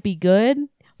 That can't be good.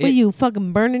 What, are you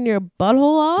fucking burning your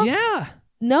butthole off? Yeah.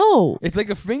 No. It's like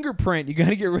a fingerprint. You got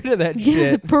to get rid of that Yeah,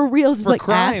 shit. for real. Just For like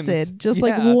crimes. acid. Just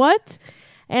Yeah. like, what?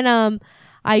 And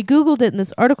I Googled it and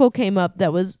this article came up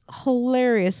that was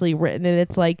hilariously written. And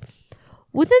it's like,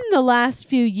 within the last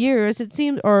few years, it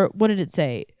seems, or what did it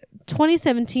say?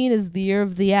 2017 is the year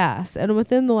of the ass, and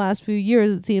within the last few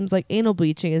years it seems like anal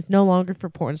bleaching is no longer for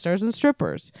porn stars and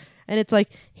strippers, and it's like,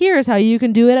 here's how you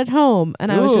can do it at home.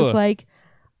 And I was just like,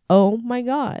 oh my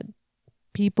god,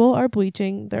 people are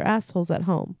bleaching their assholes at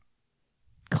home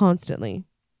constantly.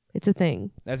 It's a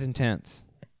thing. That's intense.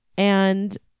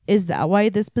 And is that why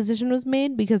this position was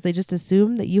made? Because they just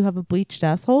assume that you have a bleached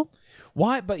asshole?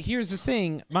 Why? But here's the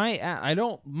thing: my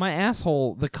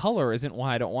asshole. The color isn't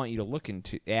why I don't want you to look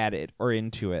at it or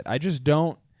into it. I just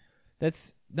don't.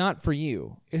 That's not for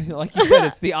you. Like you said,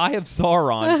 it's the Eye of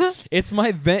Sauron. It's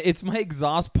my It's my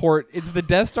exhaust port. It's the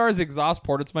Death Star's exhaust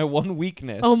port. It's my one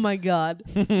weakness. Oh my god.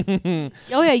 Oh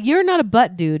yeah, you're not a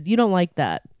butt dude. You don't like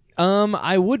that.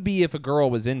 I would be if a girl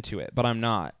was into it, but I'm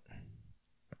not.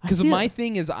 Because my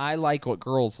thing is, I like what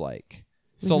girls like.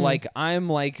 So, like, I'm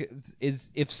like,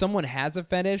 if someone has a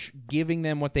fetish, giving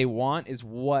them what they want is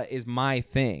what is my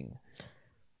thing.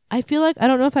 I feel like, I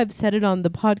don't know if I've said it on the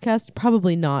podcast.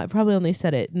 Probably not. I probably only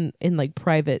said it in like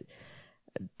private.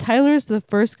 Tyler's the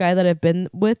first guy that I've been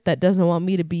with that doesn't want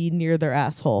me to be near their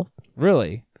asshole.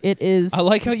 Really? It is. I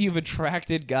like how you've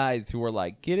attracted guys who are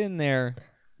like, get in there.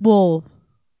 Well,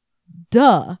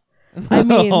 duh. I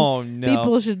mean, oh, no.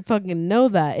 People should fucking know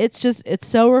that. It's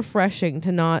so refreshing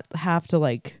to not have to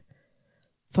like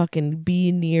fucking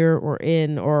be near or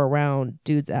in or around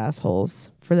dudes' assholes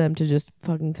for them to just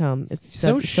fucking come. It's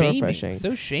so refreshing.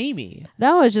 So shamey.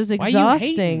 No, it's just Why are you exhausting.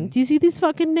 hating? Do you see these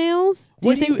fucking nails? Do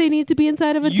you think they need to be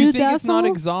inside of a You dude's think asshole? it's not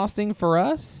exhausting for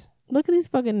us? Look at these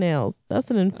fucking nails.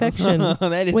 That's an infection.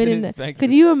 That is Waiting an to- infection.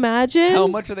 Could you imagine? How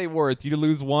much are they worth? You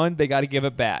lose one, they got to give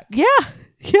it back.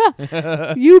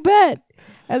 Yeah, you bet.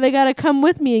 And they gotta come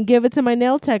with me and give it to my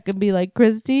nail tech and be like,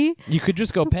 Christy, You could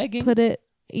just go pegging. put it.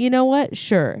 You know what?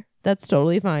 Sure, that's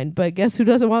totally fine. But guess who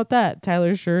doesn't want that?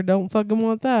 Tyler sure don't fucking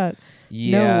want that.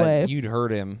 Yeah, No way. you'd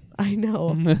hurt him. I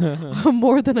know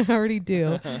more than I already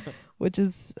do, which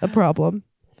is a problem.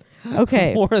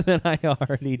 Okay. More than I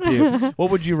already do. What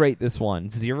would you rate this one?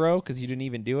 0? Because you didn't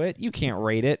even do it? You can't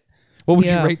rate it. What would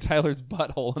you rate Tyler's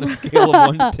butthole on a scale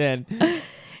of 1 to 10?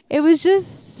 It was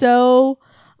just so...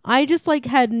 I just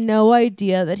had no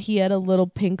idea that he had a little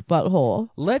pink butthole.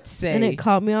 Let's say... And it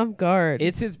caught me off guard.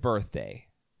 It's his birthday.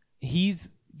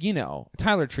 He's,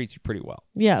 Tyler treats you pretty well.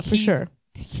 Yeah, for sure.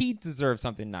 He deserves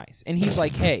something nice. And he's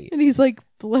like, hey... And he's like,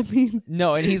 let me...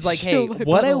 No, and he's like, hey,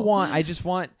 what I want, I just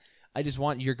want,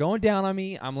 you're going down on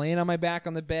me. I'm laying on my back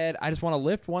on the bed. I just want to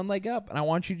lift one leg up, and I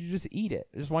want you to just eat it.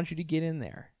 I just want you to get in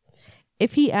there.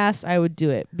 If he asked, I would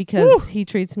do it because he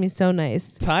treats me so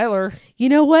nice. Tyler. You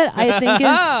know what I think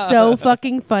is so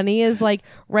fucking funny is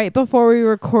right before we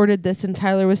recorded this and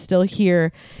Tyler was still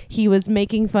here, he was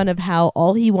making fun of how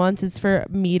all he wants is for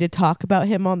me to talk about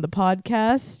him on the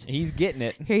podcast. He's getting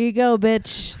it. Here you go,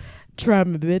 bitch. Try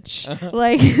me, bitch.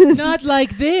 Not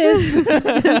like this.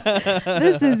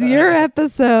 This is your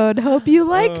episode. Hope you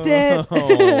liked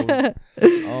it.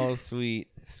 Oh, sweet.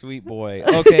 Sweet boy.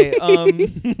 Okay.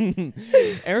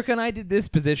 Erica and I did this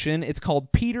position. It's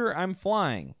called Peter, I'm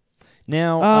Flying.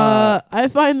 Now, I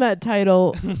find that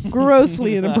title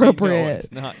grossly inappropriate. I know,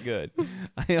 it's not good.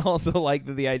 I also like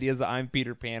the idea is I'm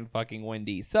Peter Pan fucking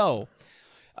Wendy. So,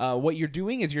 what you're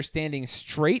doing is you're standing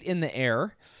straight in the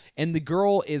air, and the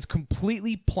girl is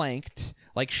completely planked,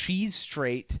 like she's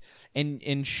straight, and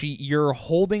you're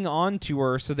holding on to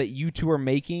her so that you two are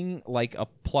making like a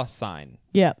plus sign.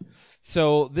 Yep.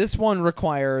 So this one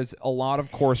requires a lot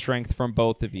of core strength from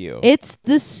both of you. It's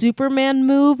the Superman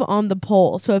move on the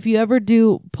pole. So if you ever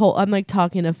do pole, I'm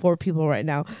talking to 4 people right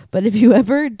now, but if you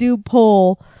ever do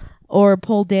pole or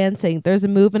pole dancing, there's a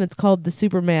move and it's called the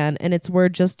Superman, and it's where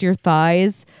just your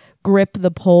thighs grip the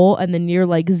pole and then you're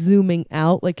zooming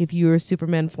out like if you were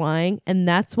Superman flying, and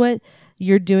that's what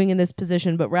you're doing in this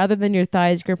position. But rather than your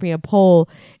thighs gripping a pole,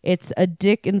 it's a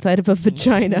dick inside of a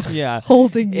vagina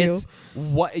holding you. It's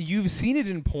what you've seen it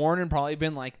in porn and probably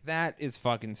been like, that is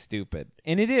fucking stupid.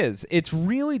 And it is. It's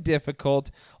really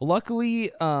difficult.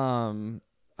 Luckily, I don't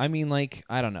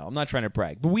know. I'm not trying to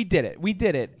brag, but we did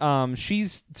it.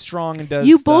 She's strong and does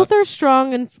You stuff. both are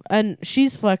strong and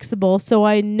she's flexible, so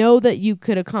I know that you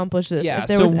could accomplish this. Yeah, if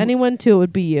there was anyone to, it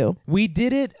would be you. We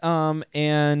did it,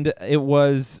 and it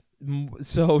was...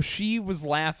 So she was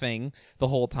laughing the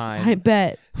whole time. I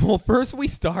bet. Well, first we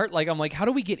start, I'm like, how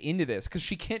do we get into this? Because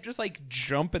she can't just,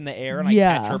 jump in the air and I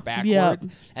catch her backwards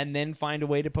and then find a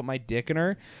way to put my dick in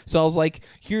her. So I was like,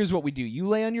 here's what we do. You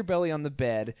lay on your belly on the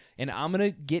bed, and I'm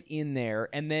going to get in there,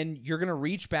 and then you're going to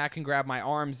reach back and grab my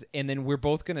arms, and then we're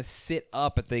both going to sit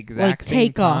up at the exact same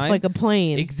take time. off like a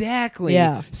plane. Exactly.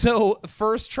 Yeah. So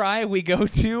first try we go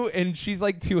to, and she's,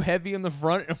 too heavy in the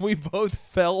front, and we both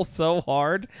fell so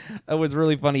hard. It was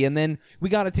really funny. And then we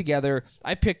got it together.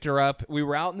 I picked her up. We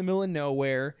were out in the middle of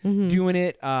nowhere doing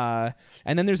it. And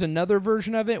then there's another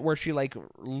version of it where she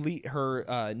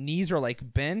her knees are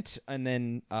bent. And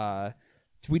then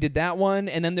we did that one.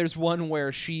 And then there's one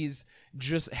where she's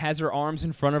just has her arms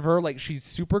in front of her like she's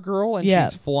Supergirl and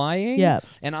she's flying. Yeah.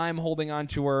 And I'm holding on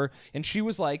to her. And she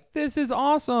was like, this is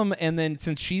awesome. And then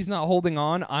since she's not holding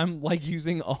on, I'm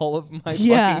using all of my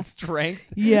fucking strength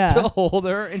to hold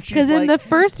her. And she's because in the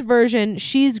first version,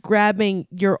 she's grabbing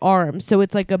your arm. So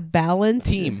it's like a balance.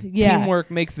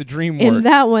 Teamwork makes the dream work. In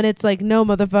that one, it's no,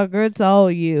 motherfucker, it's all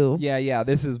you. Yeah.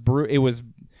 This is it was...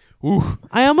 Ooh.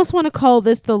 I almost want to call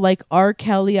this the R.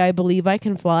 Kelly, I Believe I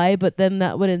Can Fly, but then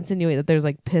that would insinuate that there's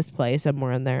piss play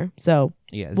somewhere in there. So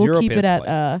we'll keep it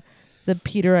at the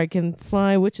Peter I Can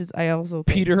Fly, which is I also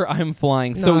think Peter I'm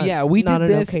Flying. So we did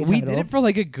this. Okay we did it for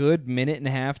a good minute and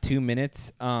a half, 2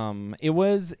 minutes.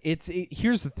 Here's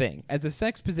the thing. As a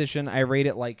sex position, I rate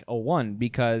it a 1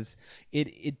 because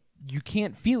it you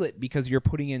can't feel it because you're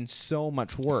putting in so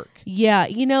much work. Yeah,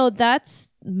 that's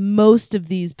most of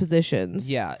these positions.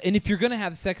 Yeah, and if you're going to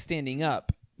have sex standing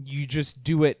up, you just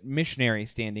do it missionary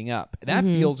standing up. That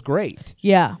feels great.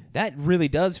 Yeah. That really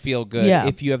does feel good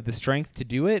if you have the strength to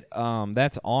do it.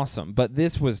 That's awesome. But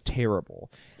this was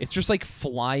terrible. It's just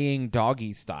flying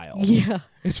doggy style. Yeah.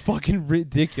 It's fucking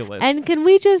ridiculous. And can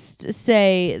we just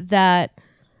say that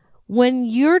when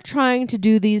you're trying to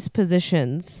do these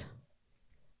positions,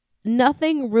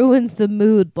 nothing ruins the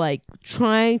mood like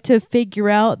trying to figure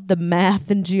out the math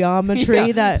and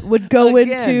geometry that would go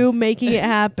into making it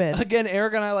happen. Again,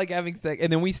 Eric and I having sex,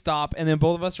 and then we stop, and then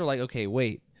both of us are like, okay,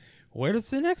 wait, where's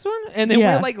the next one? And then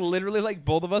we're literally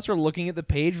both of us are looking at the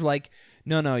page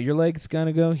no, your leg's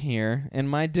gotta go here, and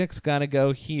my dick's gotta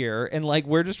go here, and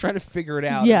we're just trying to figure it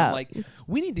out. Yeah. And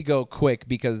we need to go quick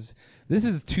because this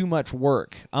is too much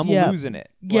work. I'm losing it.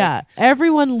 Yeah,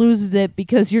 everyone loses it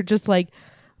because you're just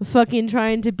fucking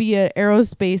trying to be an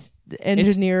aerospace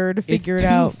engineer to figure it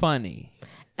out. It's too funny.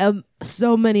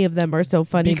 So many of them are so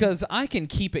funny because I can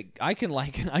keep it. I can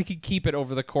keep it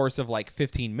over the course of like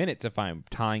 15 minutes if I'm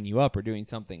tying you up or doing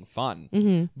something fun.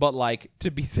 Mm-hmm. But like to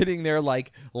be sitting there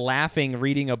like laughing,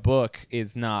 reading a book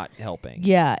is not helping.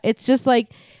 Yeah, it's just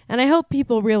like, and I hope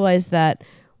people realize that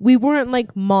we weren't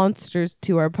like monsters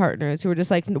to our partners who were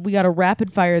just like, we got to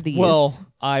rapid fire these. Well,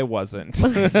 I wasn't.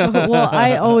 Well,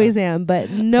 I always am, but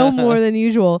no more than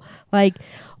usual. Like,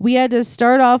 we had to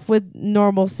start off with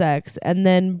normal sex and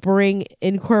then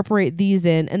incorporate these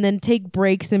in and then take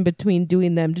breaks in between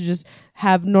doing them to just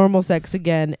have normal sex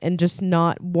again and just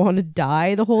not want to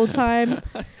die the whole time.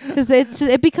 Because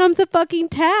it becomes a fucking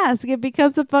task. It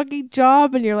becomes a fucking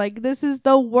job and you're like, this is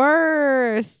the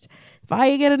worst. If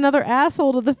I get another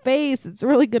asshole to the face, it's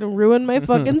really going to ruin my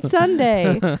fucking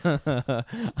Sunday. I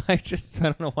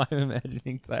don't know why I'm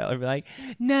imagining Tyler be like,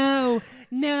 no,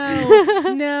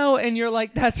 no. And you're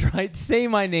like, that's right. Say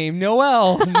my name.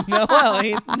 Noel.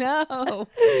 No.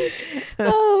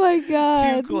 Oh my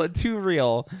God. Too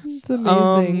real. It's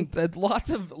amazing. Lots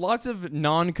of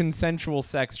non-consensual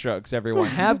sex jokes, everyone.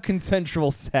 Have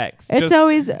consensual sex. It's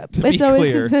always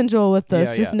consensual with us.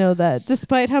 Yeah, Just yeah. know that.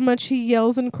 Despite how much he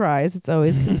yells and cries, it's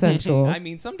always consensual. I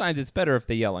mean, sometimes it's better if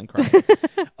they yell and cry.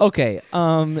 Okay.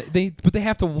 But they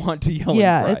have to want to yell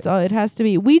Yeah, and cry. it has to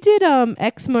be. We did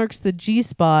X marks the G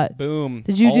spot. Boom.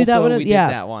 Did you do that one? We did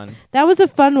that one. That was a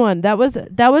fun one.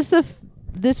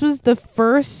 This was the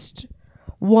first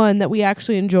one that we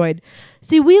actually enjoyed.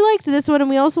 See, we liked this one and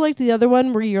we also liked the other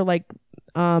one where you're like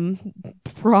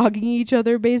frogging each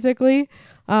other basically.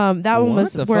 That one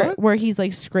was where he's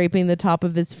like scraping the top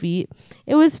of his feet.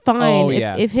 It was fine.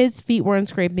 If his feet weren't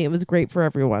scraping, it was great for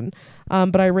everyone.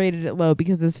 But I rated it low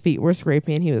because his feet were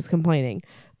scraping and he was complaining.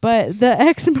 But the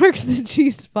X marks the G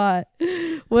spot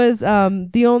was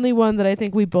the only one that I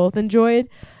think we both enjoyed.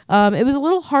 It was a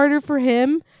little harder for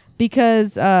him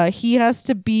because he has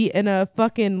to be in a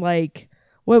fucking like,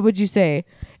 what would you say?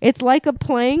 It's like a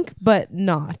plank, but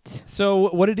not.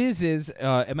 So what it is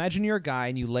imagine you're a guy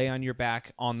and you lay on your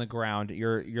back on the ground.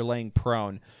 You're laying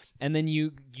prone, and then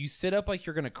you sit up like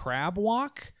you're gonna crab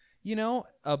walk,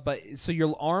 but so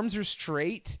your arms are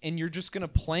straight and you're just gonna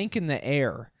plank in the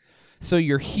air. So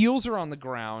your heels are on the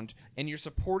ground and you're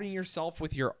supporting yourself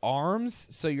with your arms.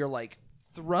 So you're like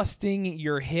thrusting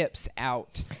your hips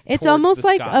out. It's almost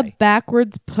like a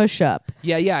backwards push-up.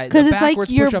 Yeah. Because The it's like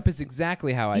backwards push-up is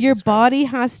exactly how I your describe body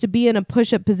has to be in a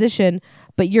push-up position,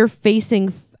 but you're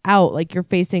facing out, like you're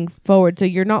facing forward. So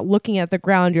you're not looking at the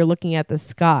ground, you're looking at the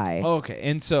sky. Okay,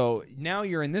 and so now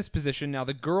you're in this position. Now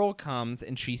the girl comes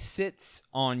and she sits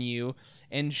on you.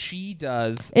 And she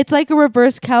does... It's like a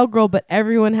reverse cowgirl, but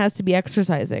everyone has to be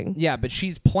exercising. Yeah, but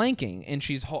she's planking, and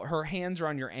her hands are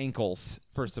on your ankles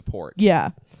for support.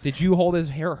 Yeah. Did you hold his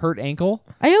hurt ankle?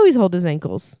 I always hold his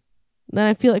ankles. Then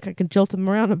I feel like I can jolt him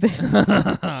around a bit.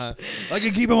 I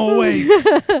can keep him awake.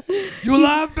 You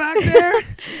alive back there?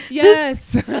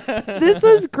 Yes. This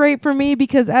was great for me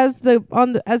because as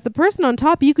the person on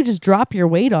top, you could just drop your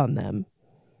weight on them.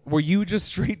 Were you just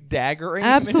straight daggering?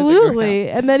 Absolutely.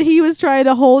 And then he was trying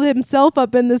to hold himself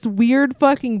up in this weird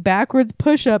fucking backwards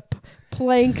push-up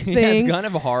plank thing. Yeah, it's kind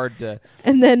of hard to...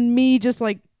 And then me just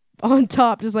like on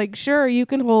top, just like, sure, you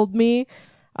can hold me.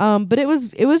 But it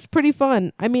was pretty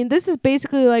fun. I mean, this is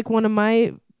basically like one of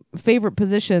my favorite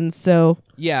positions, so...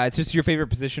 Yeah, it's just your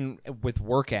favorite position with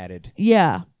work added.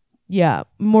 Yeah.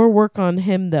 More work on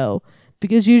him, though.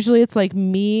 Because usually it's like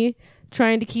me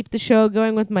trying to keep the show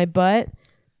going with my butt.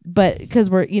 But because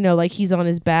we're, like he's on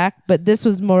his back. But this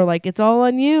was more like, it's all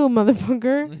on you,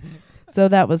 motherfucker. So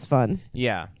that was fun.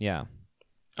 Yeah.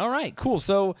 All right, cool.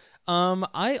 So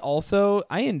I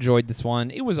enjoyed this one.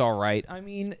 It was all right. I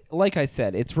mean, like I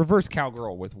said, it's reverse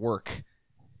cowgirl with work.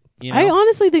 I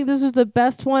honestly think this was the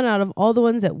best one out of all the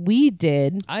ones that we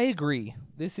did. I agree.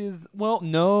 This is,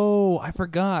 no, I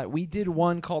forgot. We did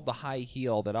one called the high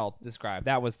heel that I'll describe.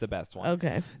 That was the best one.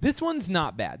 Okay. This one's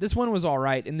not bad. This one was all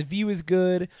right, and the view is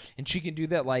good, and she can do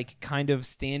that, like, kind of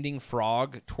standing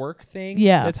frog twerk thing.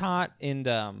 Yeah. That's hot, and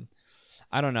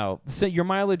I don't know. So your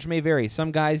mileage may vary.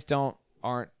 Some guys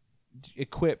aren't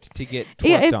equipped to get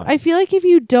twerked on. I feel like if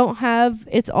you don't have,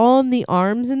 it's all in the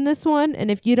arms in this one, and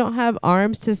if you don't have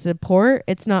arms to support,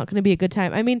 it's not going to be a good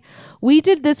time. I mean, we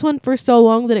did this one for so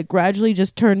long that it gradually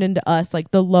just turned into us,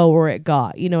 like the lower it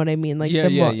got, you know what I mean? Like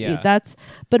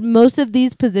but most of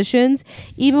these positions,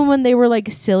 even when they were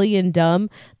like silly and dumb,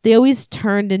 they always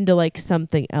turned into like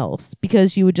something else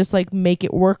because you would just like make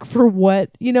it work for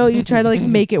what, you try to like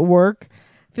make it work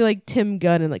feel like Tim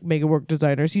Gunn and like Mega Work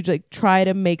Designers, you'd like try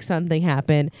to make something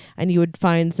happen and you would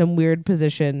find some weird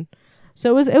position.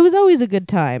 So it was always a good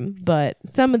time, but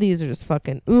some of these are just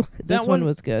fucking this one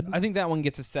was good. I think that one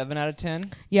gets a 7 out of 10.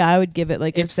 Yeah, I would give it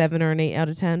like a 7 or an 8 out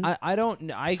of 10. I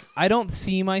don't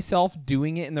see myself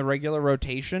doing it in the regular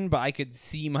rotation, but I could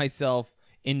see myself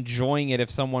enjoying it if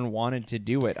someone wanted to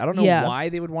do it. I don't know why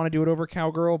they would want to do it over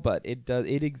Cowgirl, but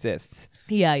it exists.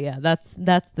 Yeah, that's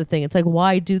the thing. It's like,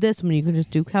 why do this when you can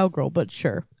just do Cowgirl? But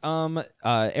sure.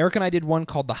 Eric and I did one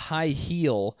called the High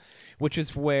Heel, which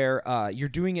is where you're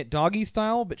doing it doggy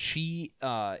style, but she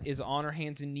is on her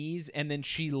hands and knees, and then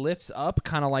she lifts up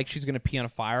kind of like she's going to pee on a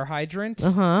fire hydrant.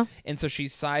 Uh-huh. And so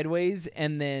she's sideways,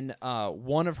 and then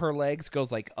one of her legs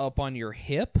goes like up on your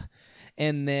hip,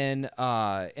 and then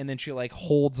she like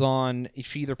holds on.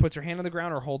 She either puts her hand on the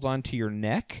ground or holds on to your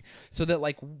neck, so that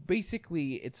like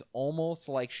basically it's almost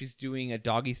like she's doing a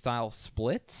doggy style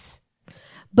splits.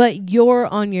 But you're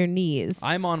on your knees.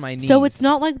 I'm on my knees. So it's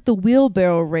not like the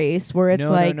wheelbarrow race where it's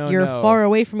you're far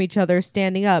away from each other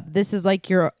standing up. This is like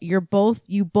you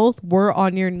both were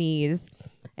on your knees,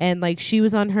 and like she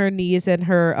was on her knees and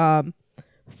her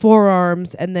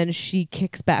forearms, and then she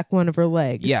kicks back one of her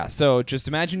legs. Yeah, so just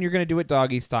imagine you're going to do it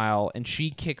doggy style, and she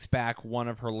kicks back one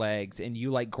of her legs, and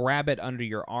you like grab it under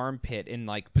your armpit and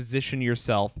like position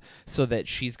yourself so that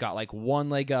she's got like one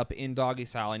leg up in doggy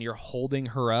style, and you're holding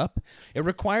her up. It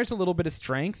requires a little bit of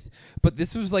strength, but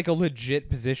this was like a legit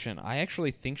position. I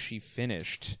actually think she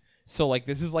finished. So, like,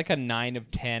 this is like a 9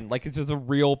 of 10. Like, this is a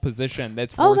real position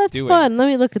that's worth doing. Oh, that's fun. Let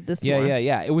me look at this more.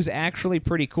 Yeah. It was actually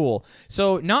pretty cool.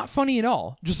 So, not funny at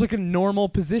all. Just like a normal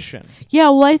position. Yeah,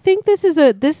 well, I think this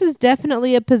is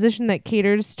definitely a position that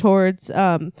caters towards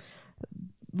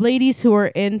ladies who are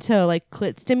into, like,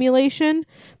 clit stimulation.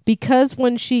 Because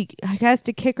when she has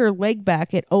to kick her leg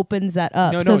back, it opens that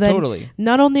up. No, totally.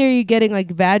 Not only are you getting like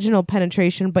vaginal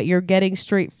penetration, but you're getting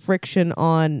straight friction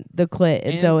on the clit,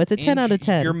 and so it's a 10 out of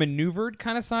 10. You're maneuvered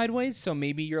kind of sideways, so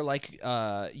maybe you're like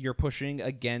you're pushing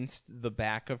against the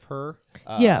back of her.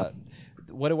 Yeah.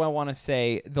 What do I want to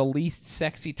say? The least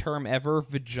sexy term ever: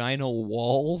 vaginal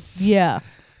walls. Yeah.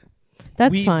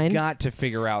 That's fine. We've got to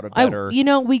figure out a better.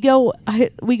 We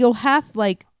go half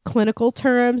like clinical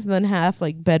terms and then half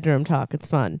like bedroom talk. It's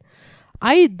fun.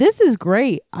 This is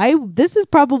great. This is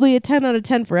probably a 10 out of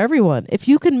 10 for everyone. If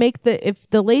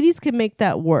the ladies can make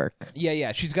that work.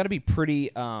 Yeah. She's got to be pretty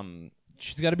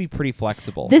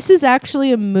flexible. This is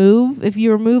actually a move. If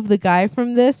you remove the guy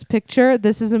from this picture,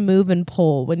 this is a move and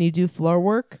pull when you do floor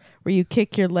work where you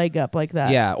kick your leg up like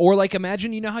that. Yeah, or like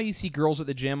imagine, how you see girls at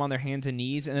the gym on their hands and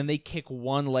knees and then they kick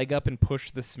one leg up and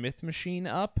push the Smith machine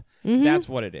up? Mm-hmm. That's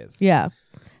what it is. Yeah.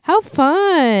 How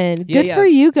fun. Good for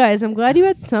you guys. I'm glad you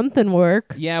had something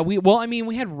work. Yeah, we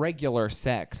had regular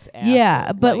sex after,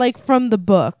 yeah, but like from the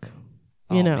book,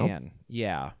 you know. Man.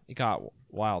 Yeah, it got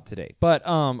wild today. But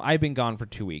I've been gone for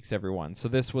 2 weeks, everyone. So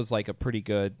this was like a pretty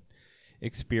good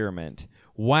experiment.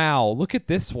 Wow, look at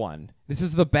this one. This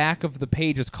is the back of the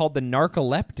page. It's called the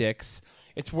narcoleptics.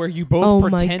 It's where you both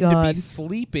pretend to be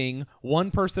sleeping,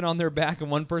 one person on their back and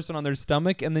one person on their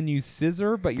stomach, and then you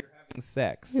scissor, but you're having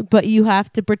sex. But you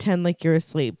have to pretend like you're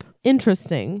asleep.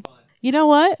 Interesting. You know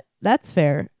what? That's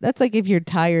fair. That's like if you're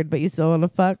tired but you still want to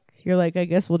fuck. You're like, I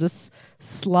guess we'll just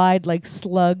slide like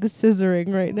slugs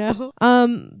scissoring right now.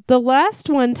 The last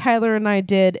one Tyler and I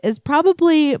did is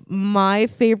probably my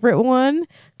favorite one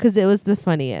because it was the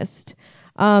funniest.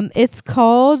 It's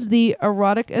called the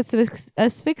erotic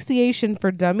asphyxiation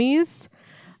for dummies,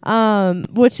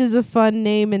 which is a fun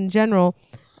name in general.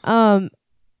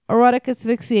 Erotic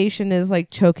asphyxiation is like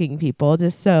choking people,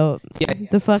 just so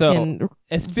the fucking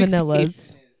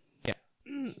vanillas.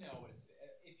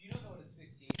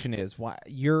 Is why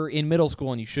you're in middle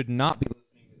school and you should not be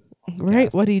listening to this podcast.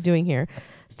 Right, what are you doing here?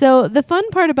 So the fun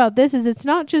part about this is it's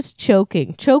not just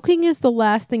choking. Choking is the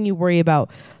last thing you worry about.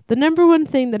 The number one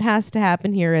thing that has to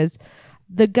happen here is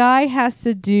the guy has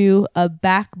to do a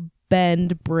back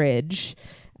bend bridge.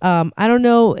 I don't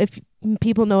know if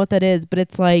people know what that is, but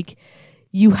it's like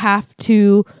you have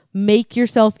to make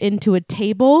yourself into a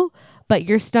table, but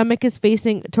your stomach is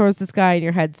facing towards the sky and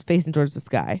your head's facing towards the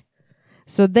sky.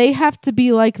 So they have to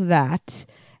be like that.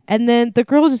 And then the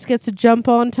girl just gets to jump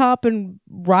on top and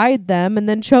ride them and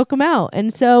then choke them out.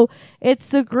 And so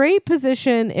it's a great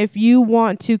position if you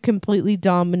want to completely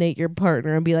dominate your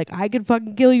partner and be like, I could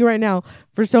fucking kill you right now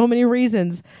for so many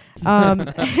reasons. Oh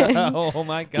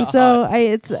my God. So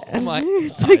it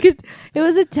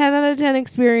was a 10 out of 10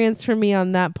 experience for me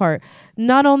on that part.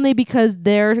 Not only because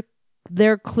they're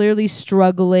clearly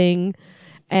struggling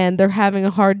and they're having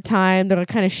a hard time. They're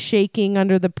kind of shaking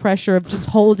under the pressure of just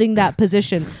holding that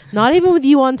position. Not even with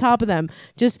you on top of them.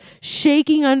 Just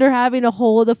shaking under having to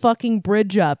hold the fucking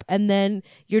bridge up. And then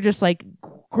you're just like,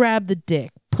 grab the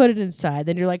dick, put it inside.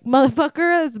 Then you're like,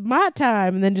 motherfucker, it's my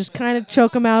time. And then just kind of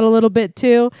choke them out a little bit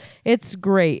too. It's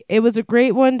great. It was a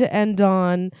great one to end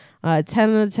on. 10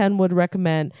 out of 10 would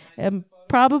recommend.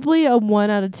 Probably a 1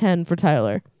 out of 10 for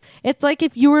Tyler. It's like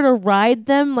if you were to ride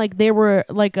them like they were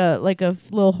like a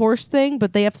little horse thing,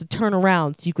 but they have to turn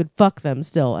around so you could fuck them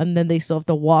still, and then they still have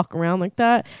to walk around like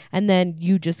that, and then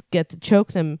you just get to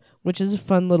choke them, which is a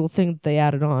fun little thing that they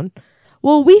added on.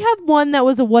 Well, we have one that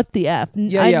was a what the F.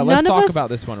 Yeah, let's talk about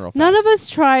this one real fast. None of us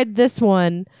tried this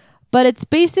one, but it's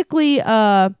basically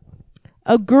a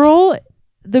girl.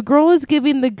 The girl is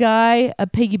giving the guy a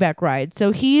piggyback ride,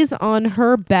 so he's on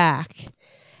her back,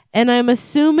 and I'm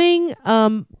assuming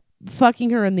fucking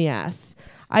her in the ass.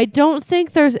 I don't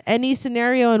think there's any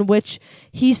scenario in which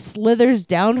he slithers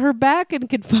down her back and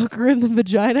can fuck her in the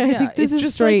vagina. I think this it's is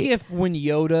just straight. like if when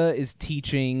Yoda is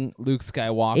teaching Luke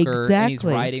Skywalker and he's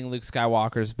riding Luke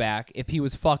Skywalker's back, if he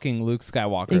was fucking Luke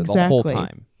Skywalker the whole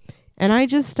time. And I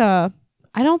just I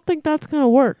don't think that's gonna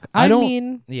work. I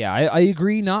mean, I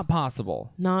agree. Not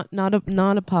possible. Not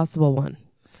a possible one.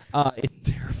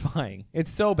 It's terrifying. It's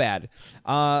so bad.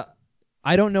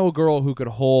 I don't know a girl who could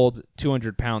hold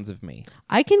 200 pounds of me.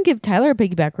 I can give Tyler a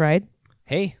piggyback ride.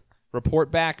 Hey, report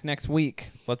back next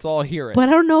week. Let's all hear it. But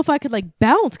I don't know if I could like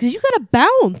bounce, because you gotta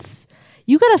bounce.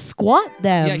 You gotta squat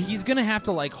them. Yeah, he's gonna have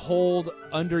to like hold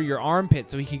under your armpit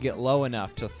so he can get low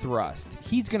enough to thrust.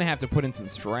 He's gonna have to put in some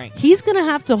strength. He's gonna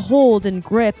have to hold and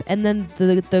grip, and then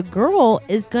the girl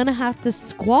is gonna have to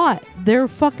squat their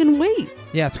fucking weight.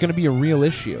 Yeah, it's gonna be a real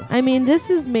issue. I mean, this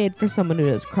is made for someone who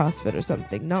does CrossFit or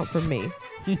something, not for me.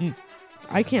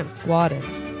 I can't squat it.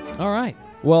 All right.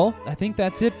 Well, I think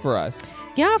that's it for us.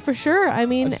 Yeah, for sure. I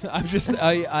mean,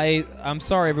 I'm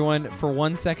sorry, everyone. For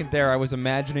 1 second there, I was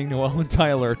imagining Noelle and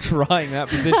Tyler trying that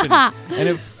position, and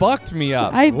it fucked me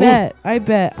up. I bet.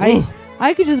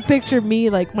 I could just picture me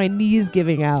like my knees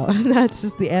giving out, and that's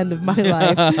just the end of my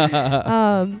life.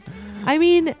 I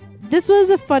mean, this was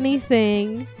a funny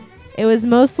thing. It was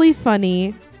mostly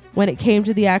funny when it came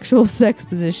to the actual sex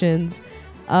positions.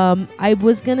 I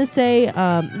was gonna say,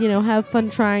 have fun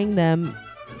trying them,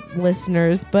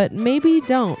 listeners, but maybe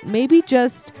don't. Maybe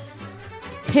just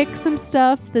pick some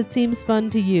stuff that seems fun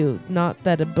to you, not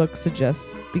that a book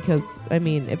suggests, because I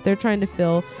mean, if they're trying to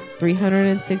fill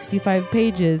 365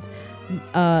 pages,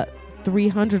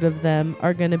 300 of them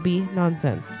are gonna be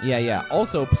nonsense. Yeah.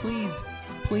 Also, please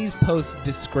post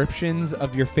descriptions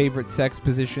of your favorite sex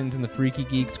positions in the Freaky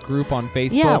Geeks group on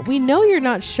Facebook. Yeah, we know you're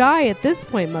not shy at this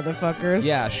point, motherfuckers.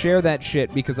 Yeah, share that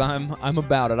shit, because I'm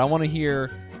about it. I want to hear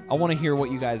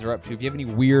what you guys are up to. If you have any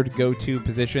weird go-to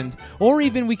positions, or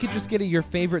even we could just get your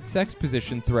favorite sex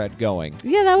position thread going.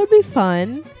 Yeah, that would be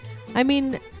fun. I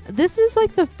mean, this is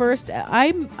like the first.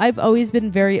 I've always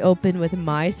been very open with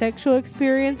my sexual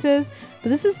experiences, but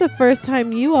this is the first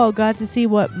time you all got to see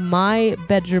what my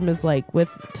bedroom is like with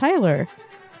Tyler,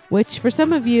 which for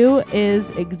some of you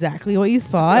is exactly what you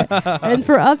thought, and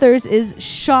for others is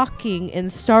shocking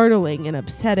and startling and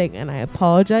upsetting, and I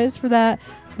apologize for that,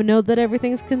 but know that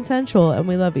everything's consensual and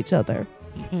we love each other.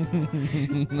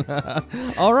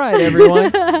 All right,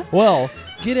 everyone. Well,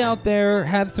 get out there,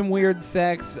 have some weird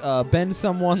sex, bend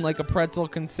someone like a pretzel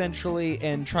consensually,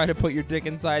 and try to put your dick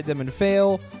inside them and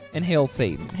fail, and hail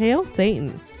Satan. Hail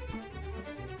Satan.